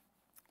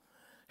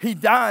 He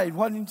died.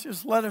 Why didn't you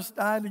just let us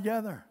die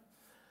together?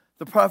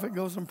 The prophet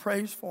goes and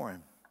prays for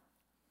him.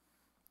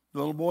 The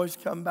little boy's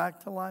come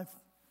back to life.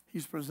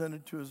 He's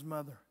presented to his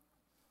mother.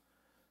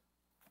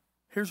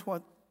 Here's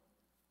what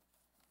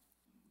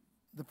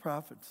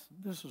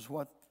this is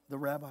what the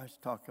rabbis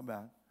talk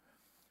about.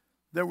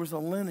 There was a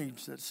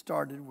lineage that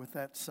started with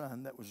that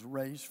son that was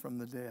raised from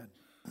the dead.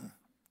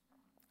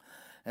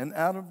 And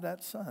out of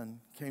that son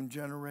came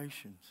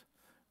generations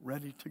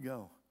ready to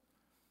go.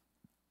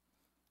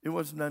 It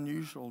wasn't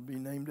unusual to be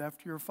named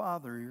after your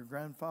father, your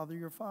grandfather,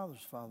 your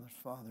father's father's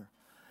father.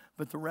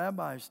 But the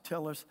rabbis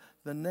tell us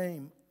the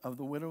name of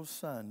the widow's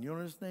son. You know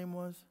what his name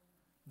was?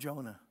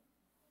 Jonah.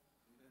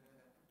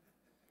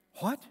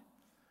 What?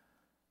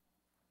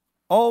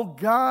 Oh,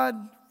 God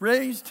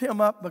raised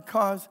him up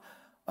because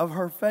of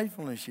her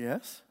faithfulness,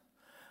 yes.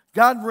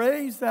 God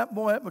raised that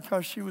boy up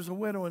because she was a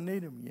widow and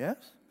needed him, yes.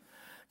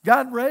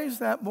 God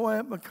raised that boy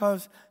up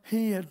because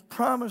he had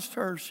promised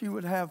her she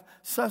would have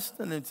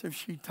sustenance if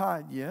she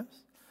tithed, yes.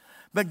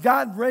 But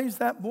God raised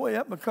that boy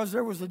up because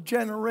there was a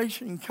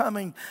generation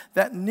coming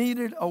that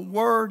needed a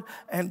word,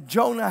 and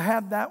Jonah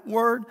had that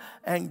word,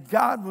 and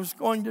God was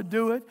going to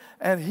do it,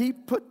 and he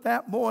put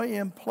that boy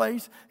in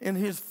place in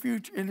his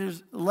future, in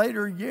his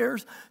later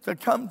years, to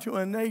come to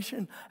a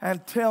nation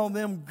and tell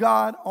them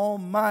God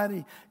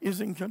Almighty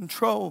is in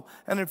control.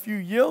 And if you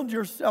yield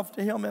yourself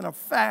to him in a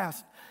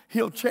fast,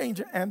 he'll change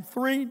it. And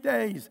 3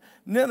 days,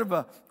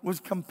 Nineveh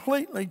was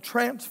completely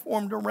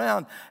transformed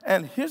around.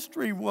 And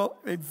history will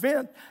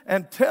event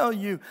and tell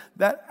you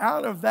that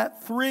out of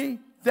that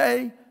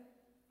 3-day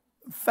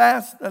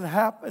fast that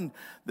happened,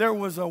 there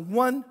was a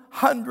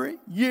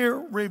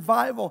 100-year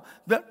revival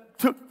that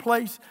took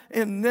place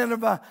in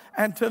Nineveh.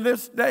 And to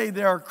this day,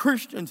 there are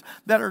Christians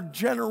that are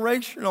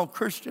generational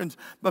Christians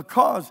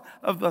because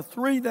of the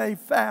 3-day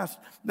fast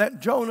that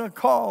Jonah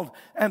called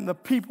and the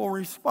people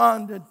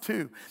responded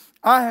to.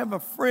 I have a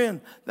friend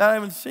that I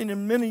haven't seen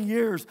in many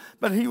years,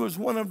 but he was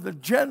one of the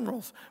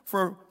generals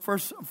for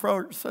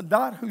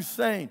Saddam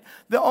Hussein.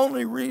 The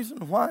only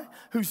reason why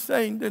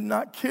Hussein did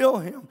not kill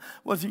him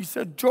was he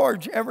said,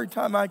 George, every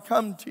time I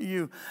come to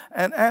you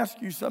and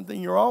ask you something,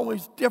 you're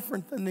always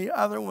different than the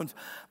other ones.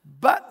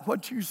 But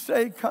what you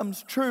say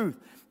comes true.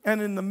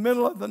 And in the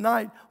middle of the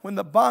night, when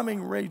the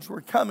bombing raids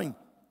were coming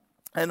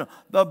and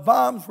the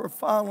bombs were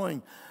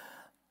following,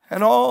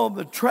 and all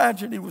the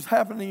tragedy was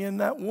happening in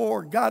that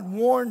war, God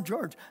warned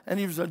George, and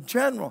he was a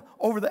general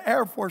over the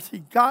Air Force. He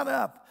got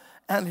up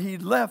and he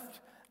left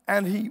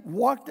and he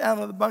walked out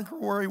of the bunker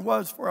where he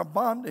was for a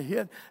bomb to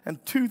hit,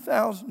 and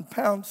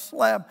 2,000-pound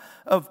slab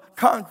of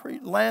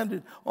concrete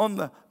landed on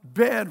the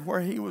bed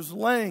where he was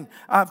laying.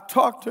 I've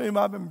talked to him,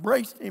 I've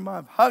embraced him,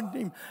 I've hugged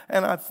him,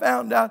 and I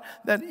found out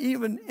that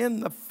even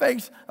in the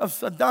face of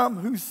Saddam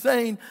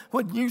Hussein,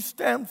 when you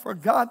stand for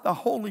God, the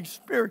Holy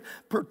Spirit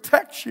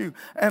protects you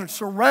and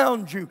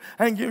surrounds you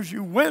and gives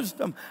you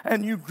wisdom,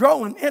 and you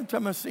grow in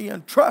intimacy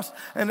and trust,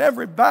 and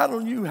every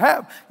battle you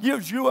have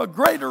gives you a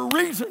greater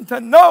reason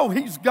to know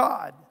He's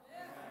God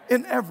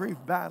in every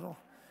battle.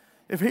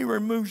 If He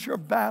removes your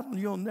battle,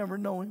 you'll never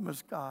know Him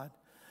as God.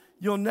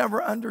 You'll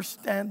never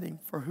understand Him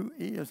for who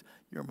He is.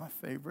 You're my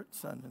favorite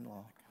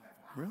son-in-law.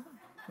 Really?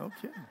 No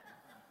kidding.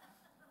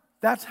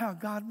 That's how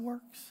God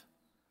works.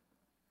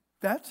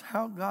 That's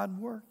how God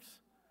works.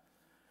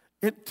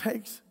 It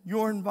takes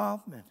your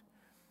involvement.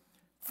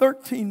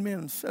 13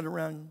 men sat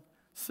around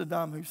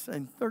Saddam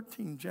Hussein,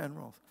 13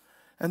 generals.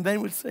 And they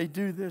would say,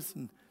 do this.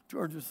 And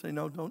George would say,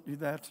 no, don't do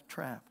that. It's a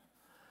trap.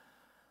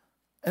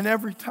 And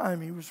every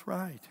time he was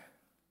right.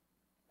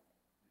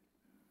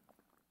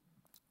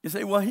 You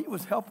say, well, he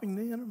was helping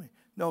the enemy.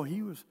 No,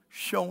 he was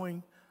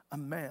showing a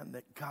man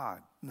that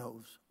God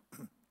knows.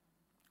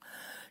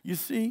 You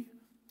see,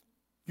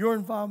 your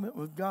involvement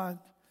with God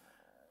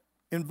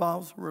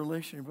involves a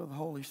relationship with the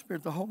Holy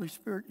Spirit. The Holy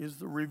Spirit is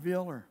the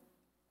revealer.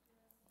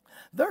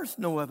 There's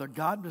no other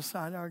God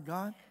beside our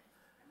God.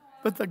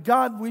 But the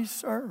God we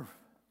serve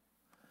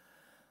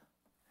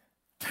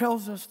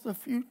tells us the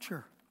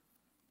future.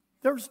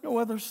 There's no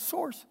other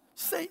source.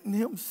 Satan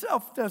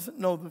himself doesn't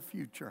know the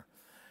future.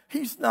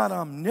 He's not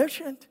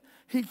omniscient.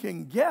 He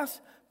can guess,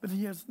 but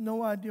he has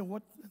no idea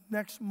what the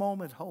next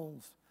moment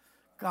holds.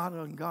 God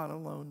and God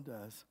alone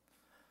does.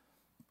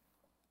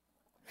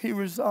 He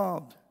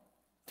resolved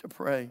to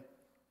pray.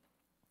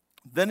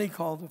 Then he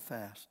called a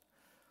fast.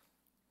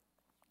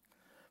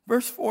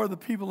 Verse 4, the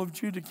people of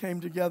Judah came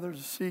together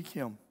to seek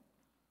him,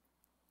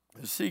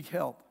 to seek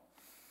help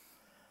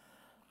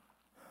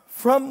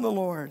from the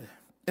Lord.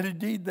 And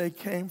indeed, they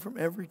came from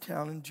every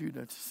town in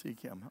Judah to seek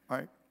him. All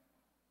right.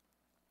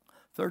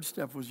 Third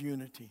step was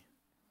unity.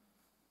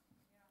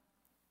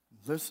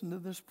 Listen to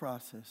this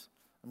process.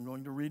 I'm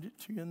going to read it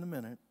to you in a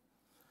minute.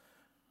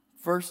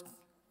 First,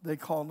 they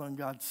called on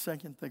God.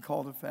 Second, they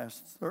called a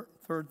fast.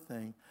 Third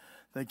thing,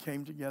 they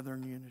came together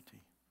in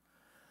unity.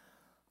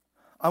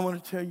 I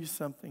want to tell you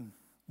something.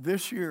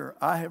 This year,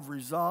 I have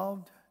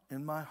resolved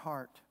in my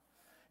heart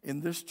in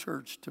this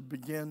church to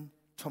begin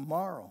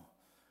tomorrow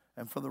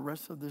and for the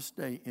rest of this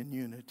day in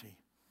unity.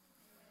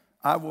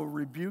 I will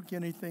rebuke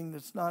anything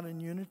that's not in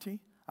unity.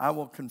 I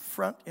will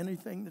confront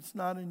anything that's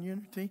not in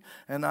unity.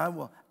 And I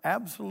will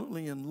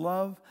absolutely in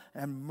love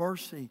and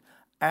mercy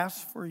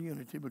ask for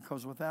unity,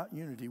 because without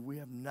unity we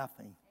have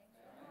nothing.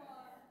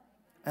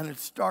 And it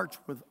starts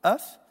with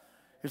us.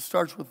 It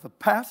starts with the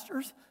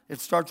pastors.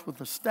 It starts with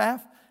the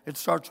staff. It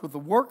starts with the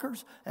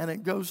workers. And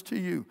it goes to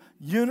you.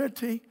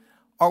 Unity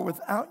or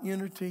without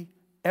unity,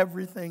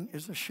 everything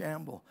is a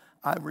shamble.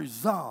 I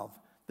resolve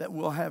that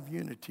we'll have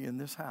unity in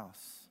this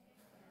house.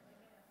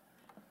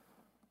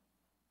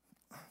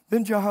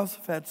 Then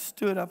Jehoshaphat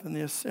stood up in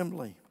the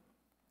assembly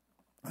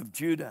of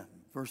Judah,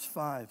 verse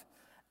 5,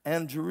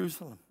 and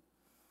Jerusalem,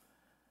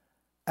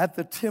 at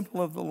the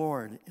temple of the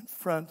Lord in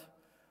front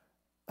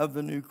of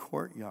the new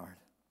courtyard,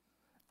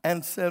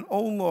 and said,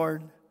 O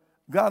Lord,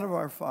 God of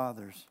our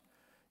fathers,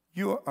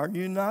 are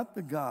you not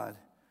the God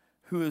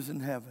who is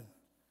in heaven?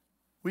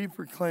 We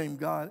proclaim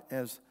God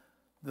as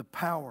the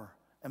power,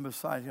 and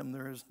beside him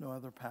there is no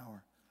other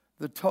power.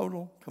 The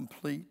total,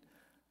 complete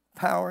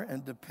power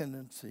and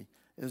dependency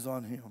is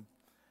on him.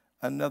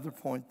 Another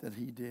point that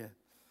he did.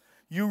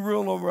 You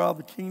rule over all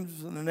the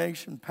kingdoms of the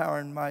nation. Power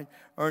and might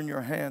are in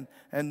your hand,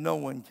 and no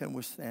one can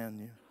withstand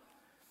you.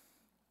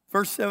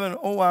 Verse 7,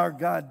 O our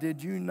God,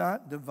 did you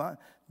not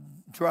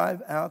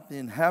drive out the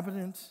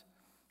inhabitants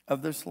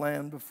of this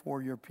land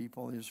before your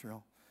people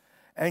Israel,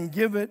 and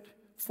give it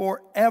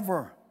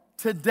forever,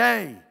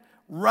 today,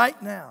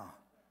 right now?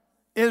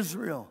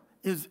 Israel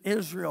is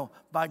Israel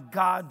by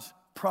God's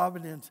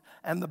providence,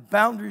 and the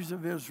boundaries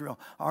of Israel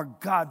are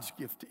God's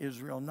gift to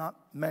Israel, not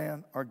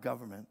man or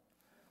government.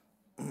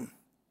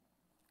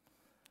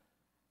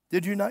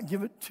 Did you not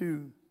give it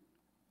to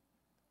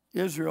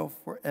Israel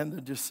and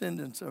the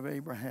descendants of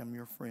Abraham,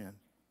 your friend?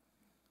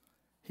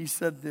 He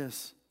said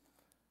this,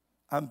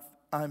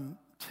 I'm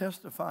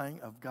testifying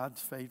of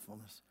God's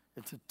faithfulness.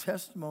 It's a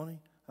testimony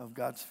of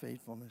God's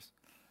faithfulness.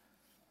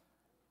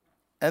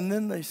 And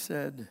then they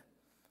said,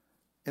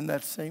 in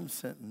that same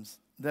sentence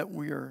that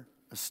we are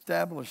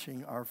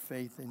establishing our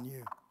faith in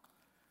you.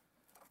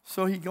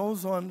 So he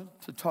goes on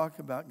to talk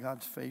about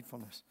God's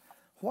faithfulness.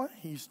 While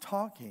he's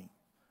talking,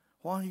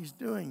 while he's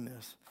doing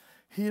this,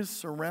 he is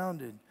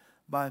surrounded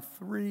by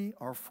 3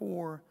 or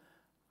 4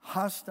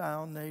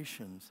 hostile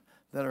nations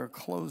that are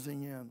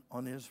closing in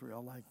on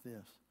Israel like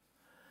this.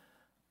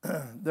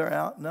 They're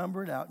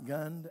outnumbered,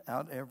 outgunned,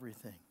 out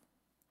everything.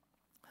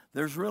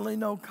 There's really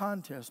no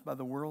contest by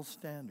the world's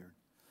standard.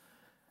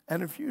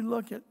 And if you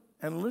look at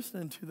and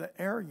listen to the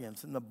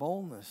arrogance and the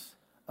boldness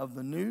of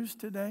the news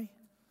today,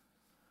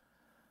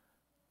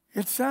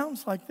 it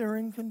sounds like they're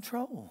in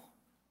control.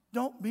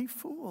 Don't be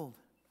fooled.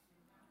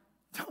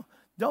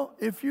 Don't.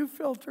 If you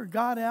filter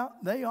God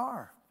out, they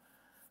are.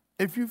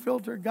 If you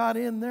filter God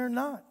in, they're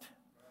not.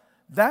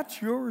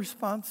 That's your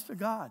response to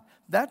God.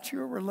 That's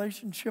your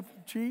relationship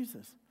with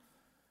Jesus.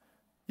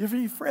 You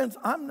see, friends,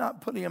 I'm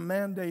not putting a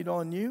mandate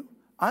on you.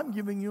 I'm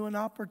giving you an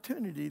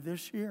opportunity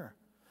this year.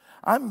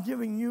 I'm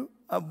giving you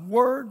a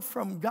word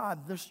from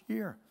God this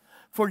year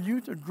for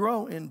you to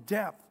grow in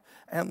depth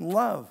and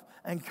love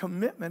and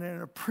commitment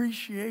and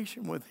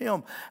appreciation with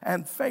Him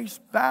and face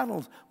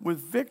battles with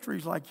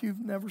victories like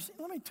you've never seen.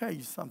 Let me tell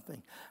you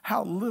something,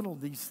 how little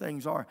these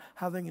things are,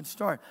 how they can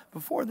start.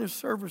 Before this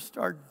service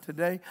started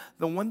today,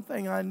 the one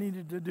thing I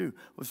needed to do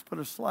was put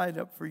a slide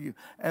up for you.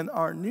 And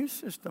our new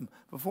system,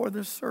 before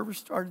this service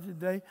started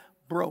today,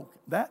 broke.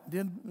 That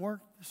didn't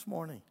work this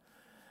morning.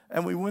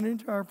 And we went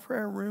into our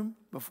prayer room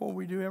before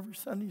we do every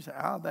Sunday. You say,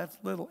 that's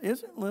little.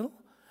 Is it little?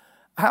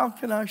 How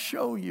can I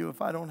show you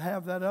if I don't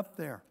have that up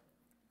there?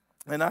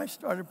 And I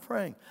started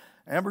praying.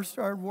 Amber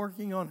started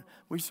working on it.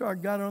 We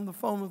got on the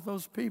phone with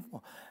those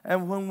people.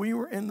 And when we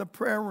were in the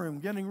prayer room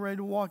getting ready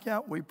to walk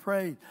out, we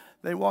prayed.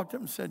 They walked up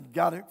and said,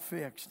 got it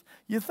fixed.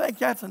 You think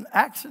that's an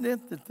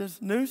accident that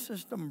this new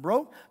system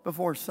broke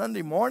before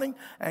Sunday morning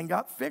and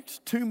got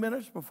fixed 2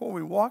 minutes before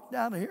we walked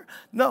out of here?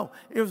 No,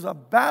 it was a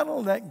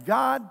battle that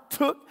God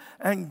took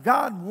and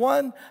God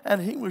won.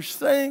 And He was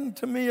saying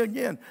to me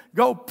again,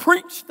 go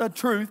preach the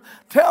truth.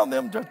 Tell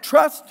them to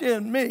trust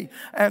in me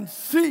and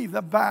see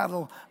the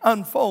battle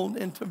unfold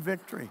into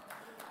victory.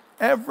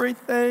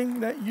 Everything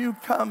that you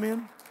come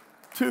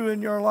into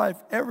in your life,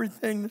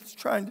 everything that's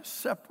trying to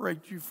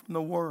separate you from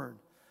the Word,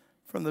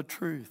 from the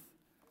truth.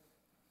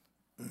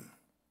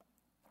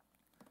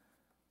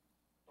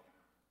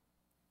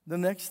 The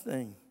next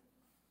thing,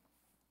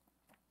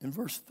 in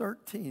verse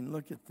 13,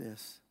 look at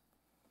this.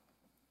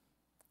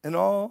 And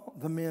all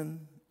the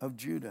men of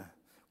Judah,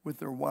 with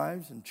their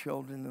wives and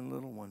children and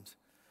little ones,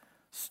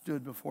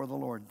 stood before the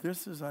Lord.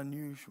 This is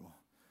unusual.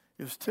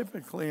 It was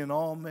typically an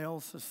all-male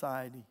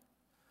society.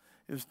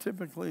 It was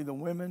typically the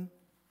women.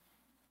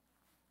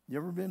 You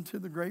ever been to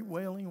the Great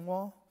Wailing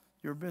Wall?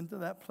 You ever been to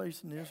that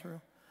place in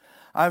Israel?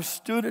 I've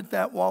stood at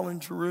that wall in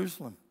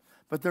Jerusalem,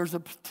 but there's a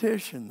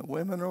petition. The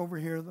women are over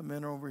here, the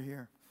men are over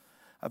here.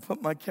 I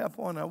put my cap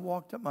on, I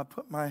walked up, I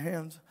put my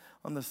hands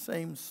on the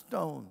same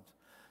stones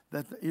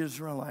that the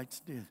Israelites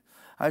did.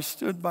 I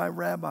stood by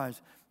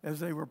rabbis as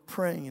they were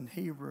praying in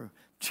Hebrew,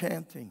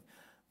 chanting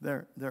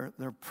their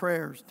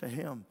prayers to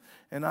Him.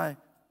 And I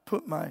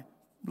put my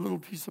little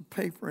piece of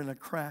paper in a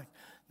crack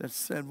that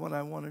said what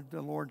I wanted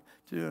the Lord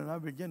to do, and I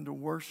began to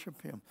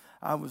worship Him.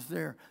 I was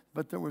there,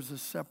 but there was a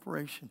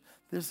separation.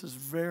 This is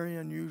very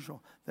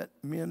unusual that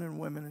men and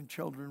women and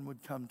children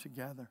would come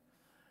together.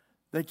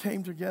 They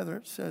came together,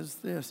 it says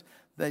this,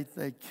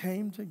 they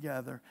came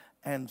together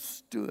and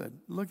stood.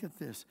 Look at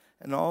this.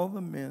 And all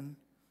the men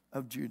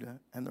of Judah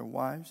and their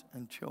wives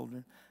and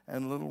children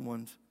and little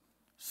ones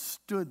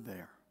stood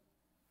there.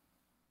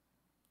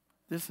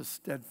 This is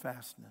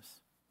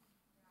steadfastness.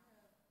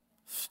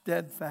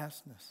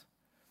 Steadfastness.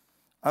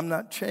 I'm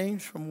not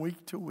changed from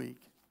week to week.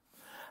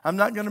 I'm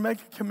not going to make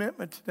a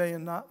commitment today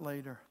and not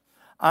later.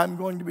 I'm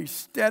going to be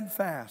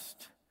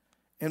steadfast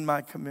in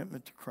my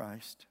commitment to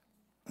Christ.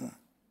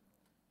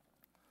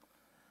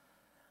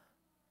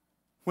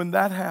 When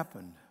that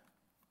happened,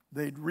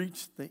 they'd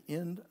reached the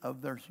end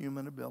of their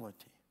human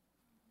ability.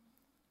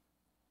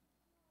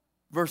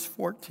 Verse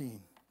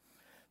 14.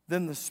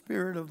 Then the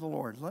Spirit of the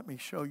Lord. Let me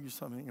show you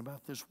something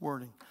about this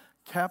wording.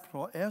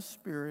 Capital S,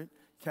 Spirit,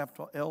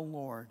 capital L,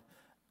 Lord.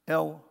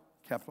 L,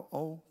 capital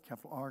O,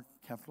 capital R,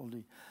 capital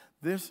D.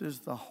 This is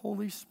the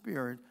Holy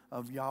Spirit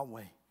of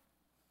Yahweh.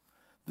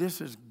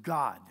 This is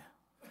God.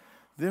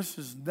 This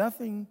is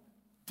nothing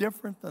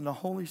different than the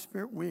Holy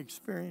Spirit we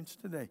experience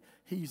today.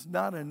 He's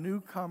not a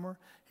newcomer.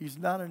 He's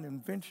not an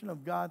invention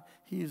of God.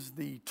 He is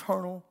the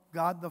eternal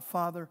God the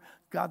Father,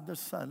 God the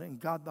Son, and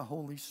God the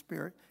Holy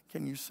Spirit.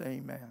 Can you say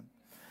amen?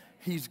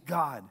 He's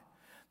God.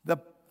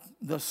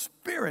 The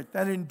Spirit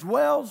that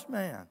indwells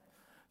man,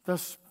 the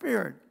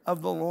Spirit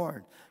of the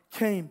Lord,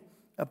 came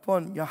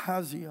upon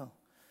Yahaziel,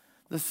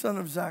 the son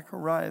of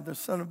Zechariah, the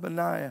son of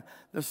Benaiah,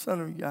 the son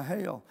of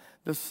Yahael,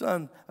 the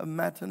son of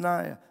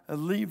Mattaniah, a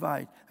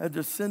Levite, a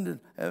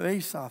descendant of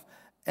Asaph.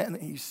 And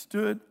he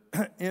stood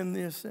in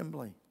the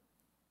assembly.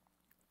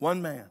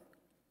 One man.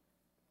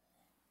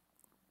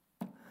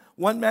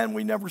 One man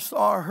we never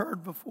saw or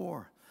heard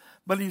before.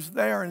 But he's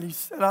there, and he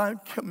said, I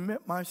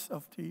commit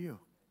myself to you.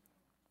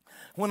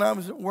 When I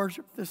was at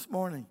worship this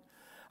morning,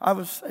 I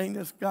was saying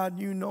this, God,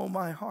 you know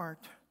my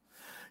heart.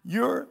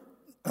 You're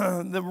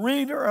the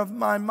reader of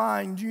my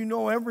mind. You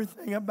know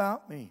everything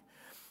about me.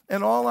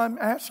 And all I'm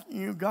asking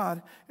you,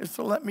 God, is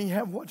to let me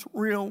have what's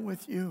real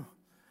with you,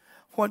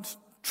 what's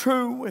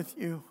true with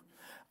you.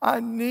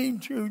 I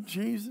need you,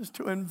 Jesus,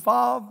 to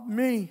involve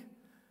me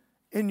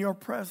in your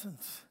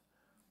presence.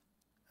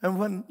 And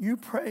when you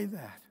pray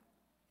that,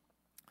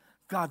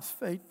 God's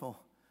faithful.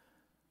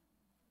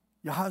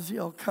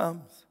 Yahaziel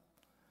comes.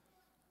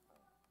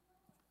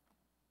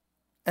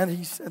 And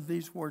he said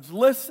these words,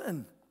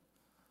 listen,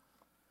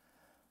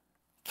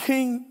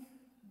 King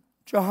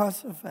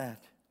Jehoshaphat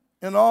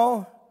and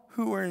all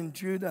who are in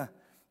Judah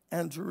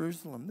and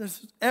Jerusalem.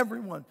 This is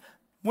everyone,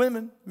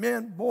 women,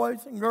 men,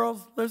 boys, and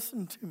girls,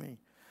 listen to me.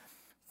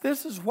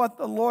 This is what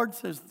the Lord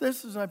says.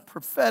 This is a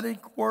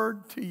prophetic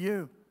word to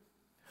you.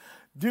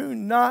 Do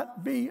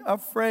not be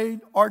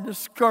afraid or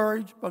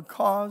discouraged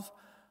because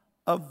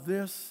of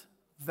this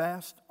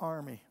vast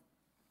army.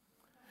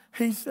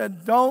 He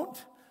said,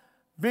 don't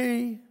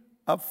be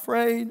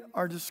afraid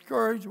or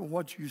discouraged with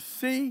what you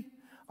see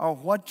or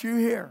what you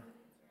hear.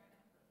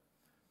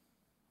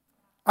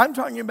 I'm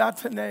talking about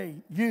today,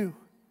 you.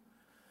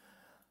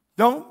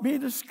 Don't be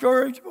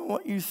discouraged with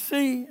what you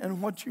see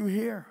and what you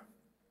hear.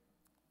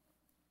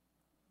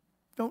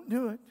 Don't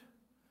do it.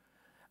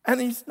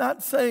 And he's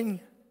not saying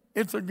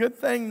it's a good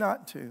thing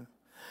not to.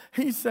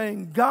 He's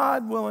saying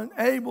God will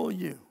enable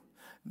you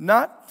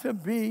not to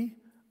be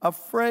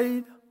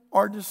afraid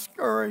or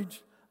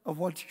discouraged of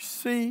what you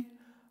see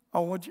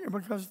or what you hear,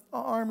 because the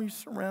army's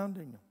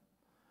surrounding them.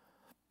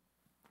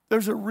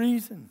 There's a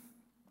reason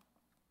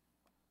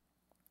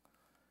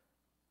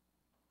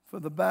for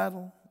the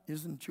battle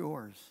isn't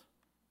yours.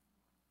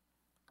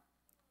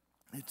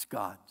 It's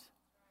God's.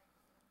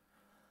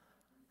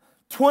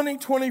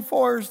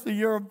 2024 is the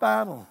year of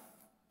battle.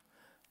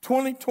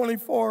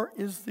 2024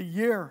 is the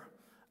year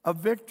of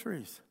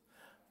victories.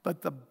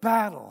 But the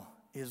battle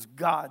is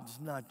God's,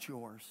 not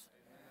yours.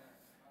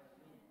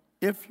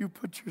 If you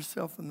put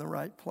yourself in the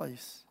right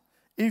place,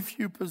 if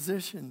you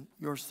position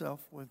yourself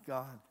with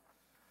God.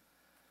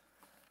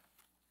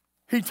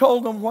 He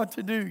told them what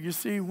to do. You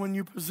see, when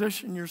you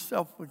position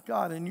yourself with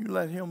God and you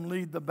let him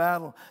lead the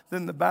battle,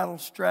 then the battle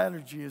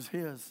strategy is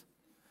his.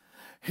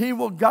 He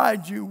will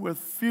guide you with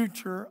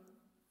future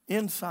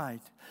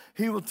insight.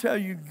 He will tell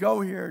you, go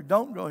here,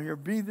 don't go here,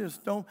 be this,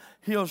 don't.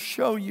 He'll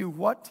show you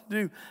what to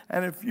do.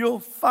 And if you'll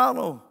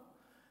follow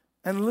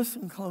and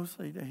listen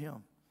closely to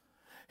him,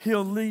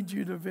 he'll lead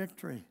you to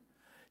victory.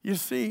 You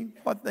see,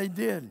 what they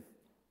did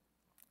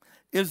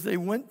is they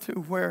went to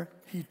where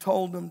he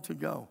told them to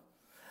go.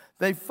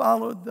 They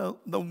followed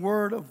the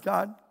word of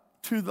God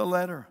to the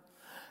letter.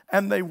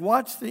 And they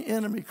watched the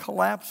enemy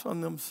collapse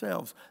on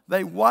themselves.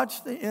 They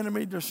watched the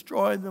enemy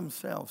destroy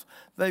themselves.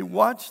 They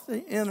watched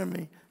the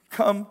enemy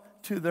come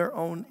to their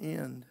own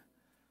end.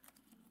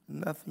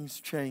 Nothing's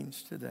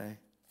changed today.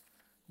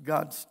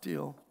 God's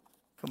still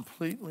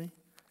completely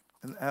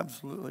and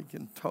absolutely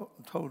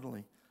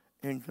totally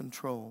in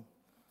control.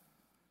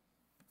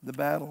 The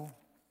battle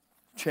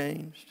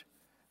changed.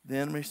 The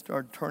enemy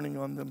started turning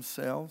on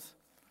themselves.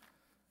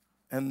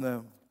 And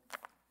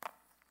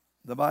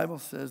the Bible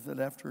says that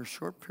after a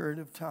short period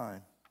of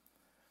time,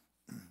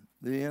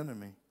 the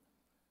enemy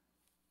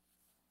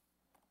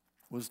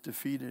was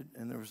defeated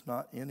and there was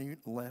not any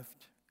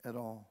left at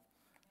all.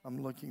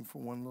 I'm looking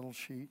for one little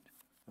sheet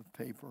of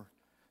paper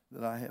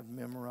that I have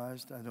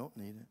memorized. I don't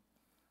need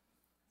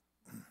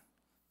it.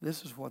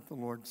 This is what the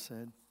Lord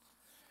said.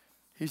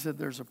 He said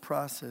there's a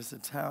process.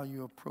 It's how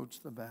you approach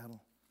the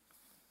battle.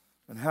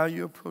 And how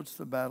you approach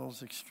the battle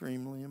is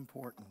extremely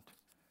important.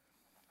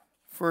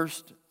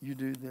 First, you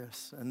do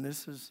this, and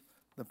this is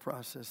the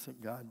process that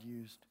God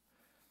used.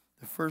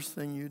 The first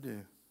thing you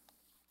do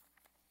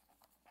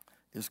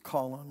is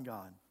call on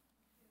God.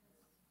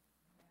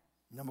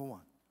 Number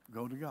one,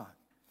 go to God.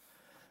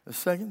 The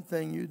second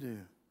thing you do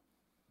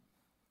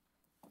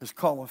is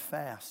call a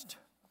fast.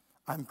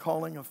 I'm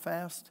calling a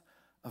fast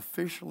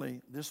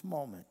officially this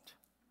moment,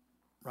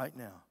 right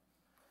now,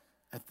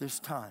 at this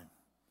time.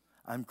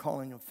 I'm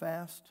calling a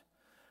fast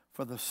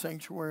for the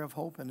Sanctuary of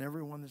Hope and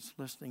everyone that's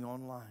listening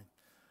online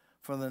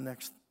for the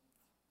next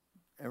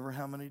ever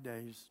how many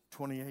days,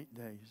 28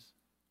 days,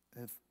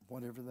 if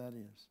whatever that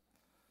is.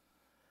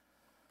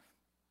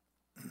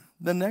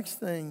 The next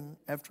thing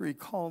after he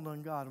called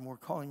on God, and we're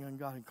calling on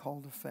God, he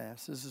called a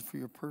fast. This is for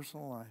your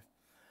personal life.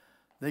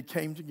 They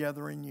came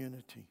together in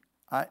unity.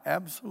 I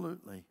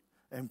absolutely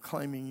am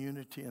claiming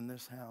unity in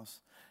this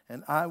house,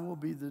 and I will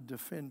be the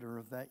defender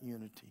of that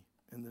unity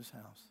in this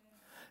house.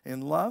 In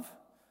love,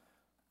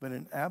 but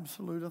in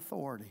absolute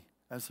authority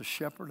as the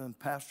shepherd and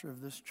pastor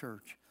of this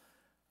church.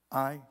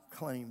 I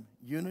claim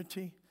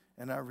unity,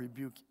 and I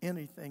rebuke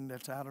anything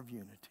that's out of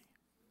unity.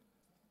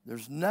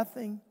 There's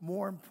nothing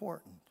more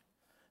important.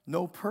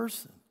 No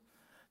person.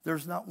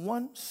 There's not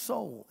one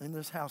soul in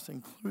this house,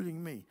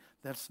 including me,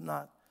 that's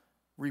not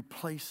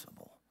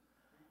replaceable.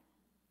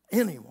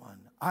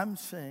 Anyone. I'm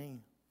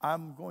saying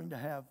I'm going to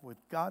have, with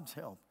God's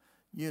help,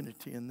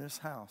 unity in this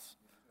house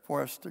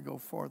for us to go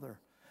further.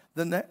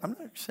 I'm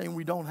not saying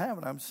we don't have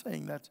it. I'm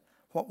saying that's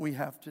what we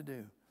have to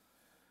do.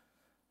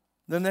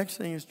 The next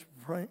thing is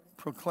to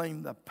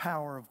proclaim the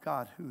power of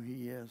God, who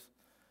He is.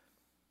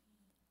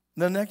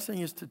 The next thing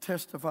is to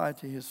testify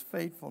to His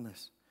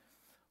faithfulness.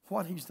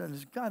 What He's done.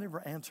 Has God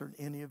ever answered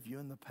any of you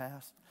in the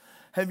past?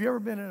 Have you ever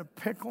been in a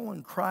pickle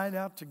and cried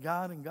out to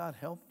God and God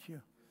helped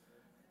you?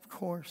 Of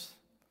course.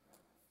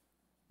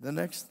 The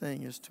next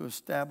thing is to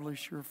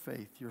establish your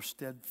faith, your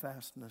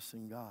steadfastness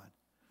in God.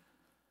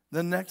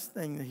 The next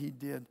thing that He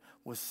did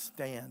was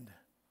stand.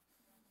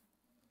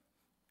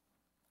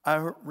 I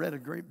read a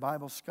great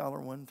Bible scholar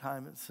one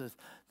time. It says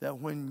that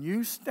when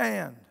you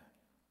stand,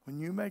 when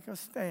you make a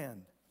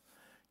stand,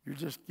 you're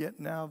just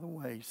getting out of the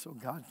way so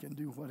God can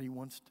do what He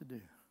wants to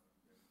do.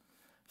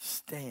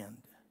 Stand.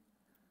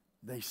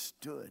 They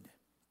stood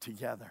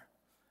together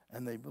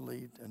and they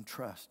believed and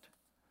trust.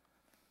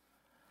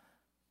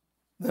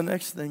 The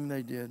next thing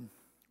they did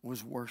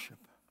was worship.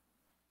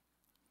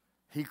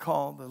 He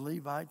called the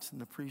Levites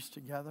and the priests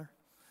together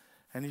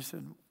and they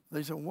said,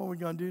 what are we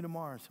going to do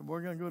tomorrow? I said,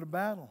 we're going to go to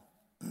battle.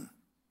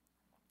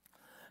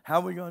 How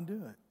are we going to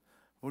do it?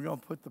 We're going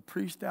to put the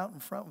priest out in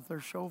front with their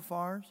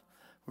shofars.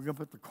 We're going to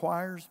put the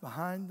choirs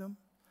behind them.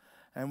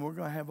 And we're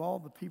going to have all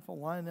the people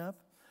line up.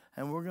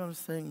 And we're going to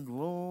sing,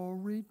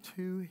 glory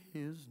to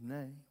His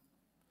name.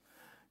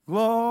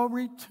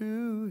 Glory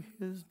to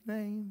His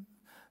name.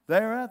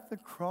 There at the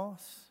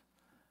cross.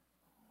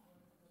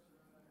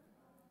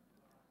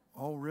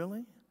 Oh,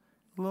 really?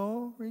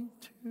 Glory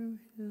to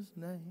His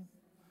name.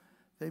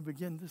 They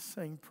begin to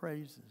sing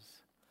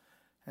praises.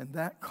 And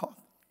that caught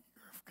the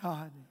ear of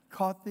God.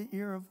 Caught the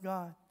ear of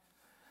God.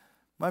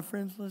 My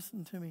friends,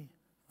 listen to me.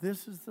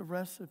 This is the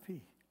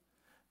recipe.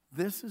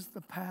 This is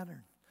the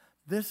pattern.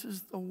 This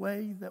is the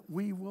way that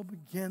we will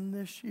begin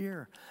this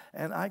year.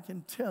 And I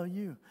can tell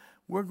you,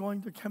 we're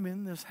going to come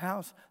in this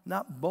house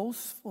not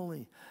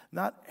boastfully,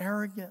 not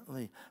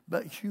arrogantly,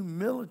 but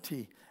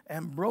humility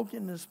and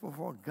brokenness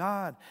before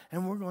God.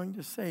 And we're going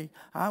to say,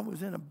 I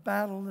was in a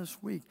battle this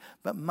week,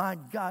 but my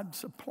God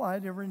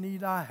supplied every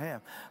need I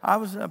have. I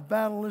was in a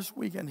battle this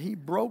week and He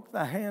broke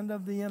the hand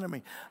of the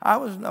enemy. I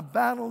was in a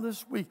battle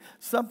this week.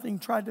 Something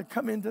tried to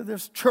come into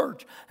this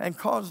church and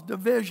cause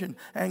division,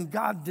 and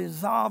God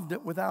dissolved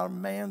it without a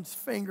man's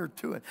finger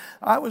to it.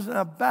 I was in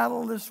a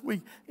battle this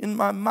week in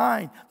my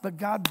mind, but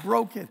God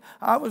broke it.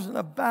 I was in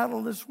a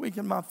battle this week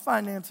in my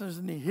finances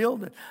and He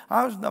healed it.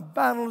 I was in a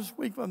battle this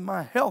week with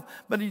my health,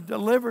 but He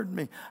delivered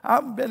me.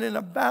 I've been in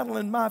a battle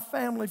in my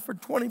family for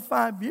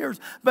 25 years,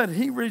 but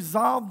He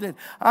resolved it.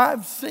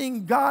 I've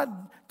seen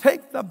God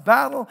take the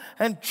battle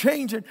and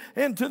change it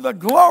into the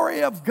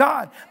glory of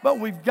God. But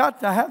we've got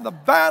to have the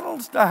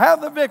battles to have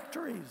the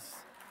victories.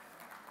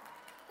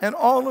 And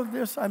all of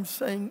this I'm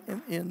saying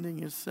in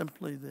ending is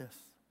simply this.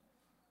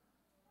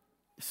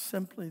 It's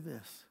simply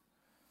this.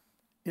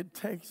 It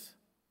takes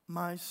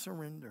my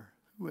surrender,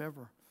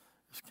 whoever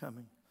is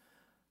coming.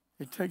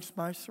 It takes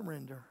my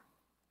surrender.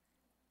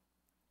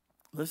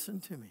 Listen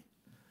to me.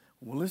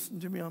 Well,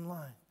 listen to me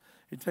online.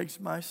 It takes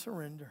my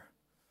surrender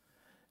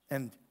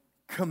and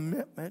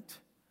commitment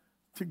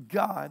to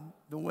God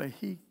the way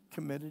He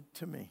committed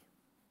to me.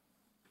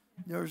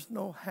 There's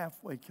no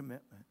halfway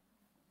commitment.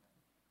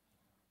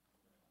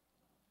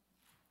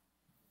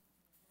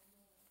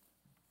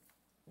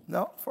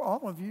 Now, for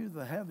all of you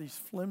that have these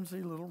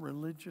flimsy little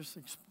religious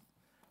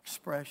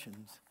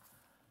expressions,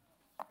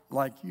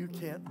 like you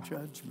can't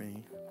judge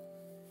me,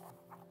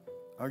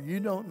 or you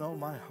don't know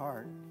my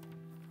heart,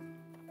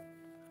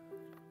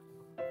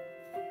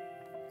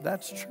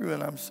 that's true,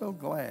 and I'm so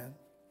glad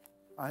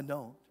I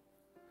don't.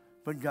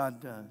 But God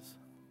does.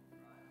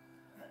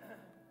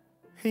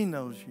 He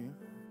knows you.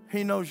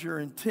 He knows your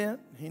intent.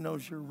 He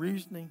knows your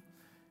reasoning.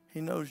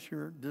 He knows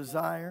your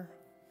desire.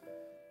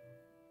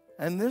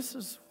 And this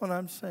is what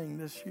I'm saying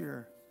this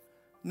year.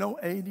 No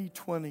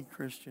 80-20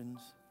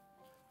 Christians.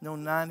 No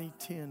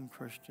 90-10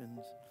 Christians.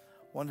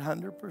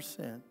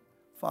 100%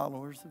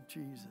 followers of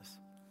Jesus.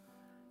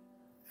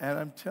 And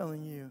I'm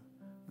telling you,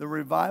 the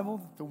revival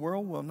that the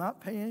world will not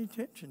pay any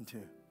attention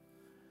to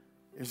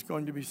is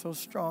going to be so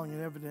strong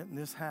and evident in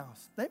this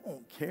house. They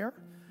won't care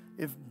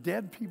if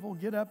dead people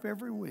get up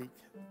every week.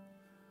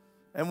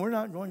 And we're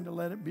not going to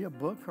let it be a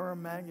book or a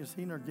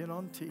magazine or get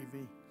on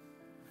TV.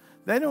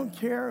 They don't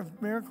care if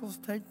miracles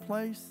take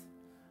place.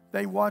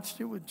 They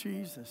watched it with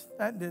Jesus.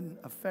 That didn't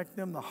affect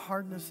them, the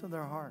hardness of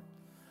their heart.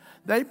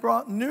 They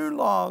brought new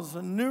laws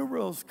and new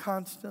rules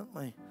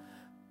constantly.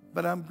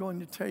 But I'm going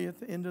to tell you at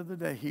the end of the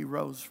day, He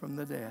rose from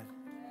the dead.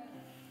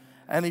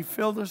 And He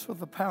filled us with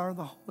the power of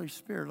the Holy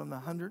Spirit on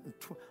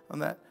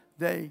that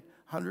day,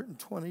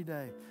 120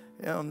 day,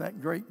 on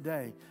that great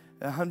day,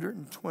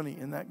 120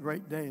 in that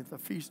great day at the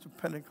Feast of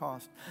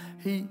Pentecost.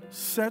 He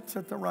sits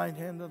at the right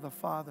hand of the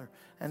Father,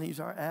 and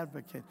He's our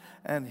advocate,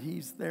 and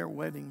He's there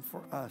waiting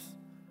for us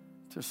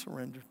to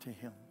surrender to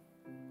Him.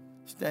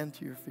 Stand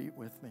to your feet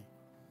with me.